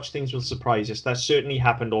rewatch things will surprise us. That's certainly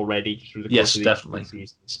happened already through the course of these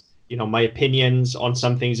seasons. My opinions on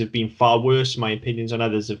some things have been far worse. My opinions on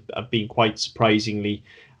others have been quite surprisingly,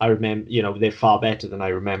 I remember, they're far better than I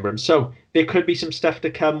remember them. So there could be some stuff to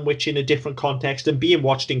come, which in a different context and being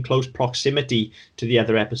watched in close proximity to the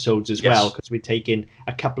other episodes as well, because we're taking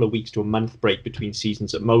a couple of weeks to a month break between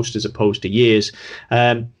seasons at most, as opposed to years.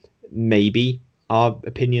 Maybe our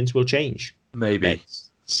opinions will change. Maybe. Let's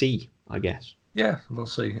see, I guess. Yeah, we'll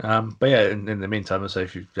see. But yeah, in the meantime, I'd say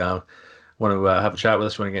if you want to have a chat with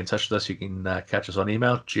us, want to get in touch with us, you can catch us on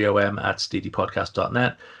email,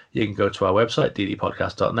 gom@ddpodcast.net. You can go to our website,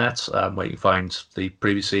 ddpodcast.net, where you can find the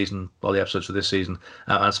previous season, all the episodes for this season,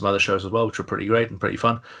 and some other shows as well, which are pretty great and pretty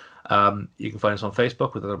fun. You can find us on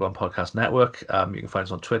Facebook with the Double On Podcast Network. You can find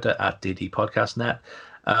us on Twitter @ddpodcastnet.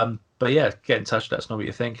 But yeah, get in touch. Let us know what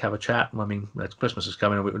you think. Have a chat. I mean, Christmas is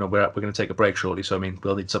coming, and we're going to take a break shortly. So I mean,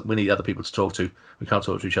 we need other people to talk to. We can't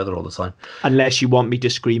talk to each other all the time. Unless you want me to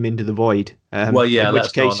scream into the void. Well, yeah, in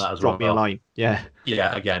which case, drop me a line. Yeah.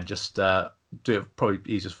 Yeah. Again, just do it probably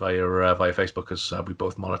easiest via Facebook, because we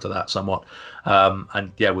both monitor that somewhat.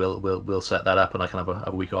 And yeah, we'll set that up, and I can have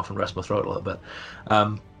a week off and rest my throat a little bit.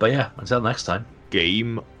 But yeah, until next time.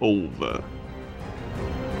 Game over.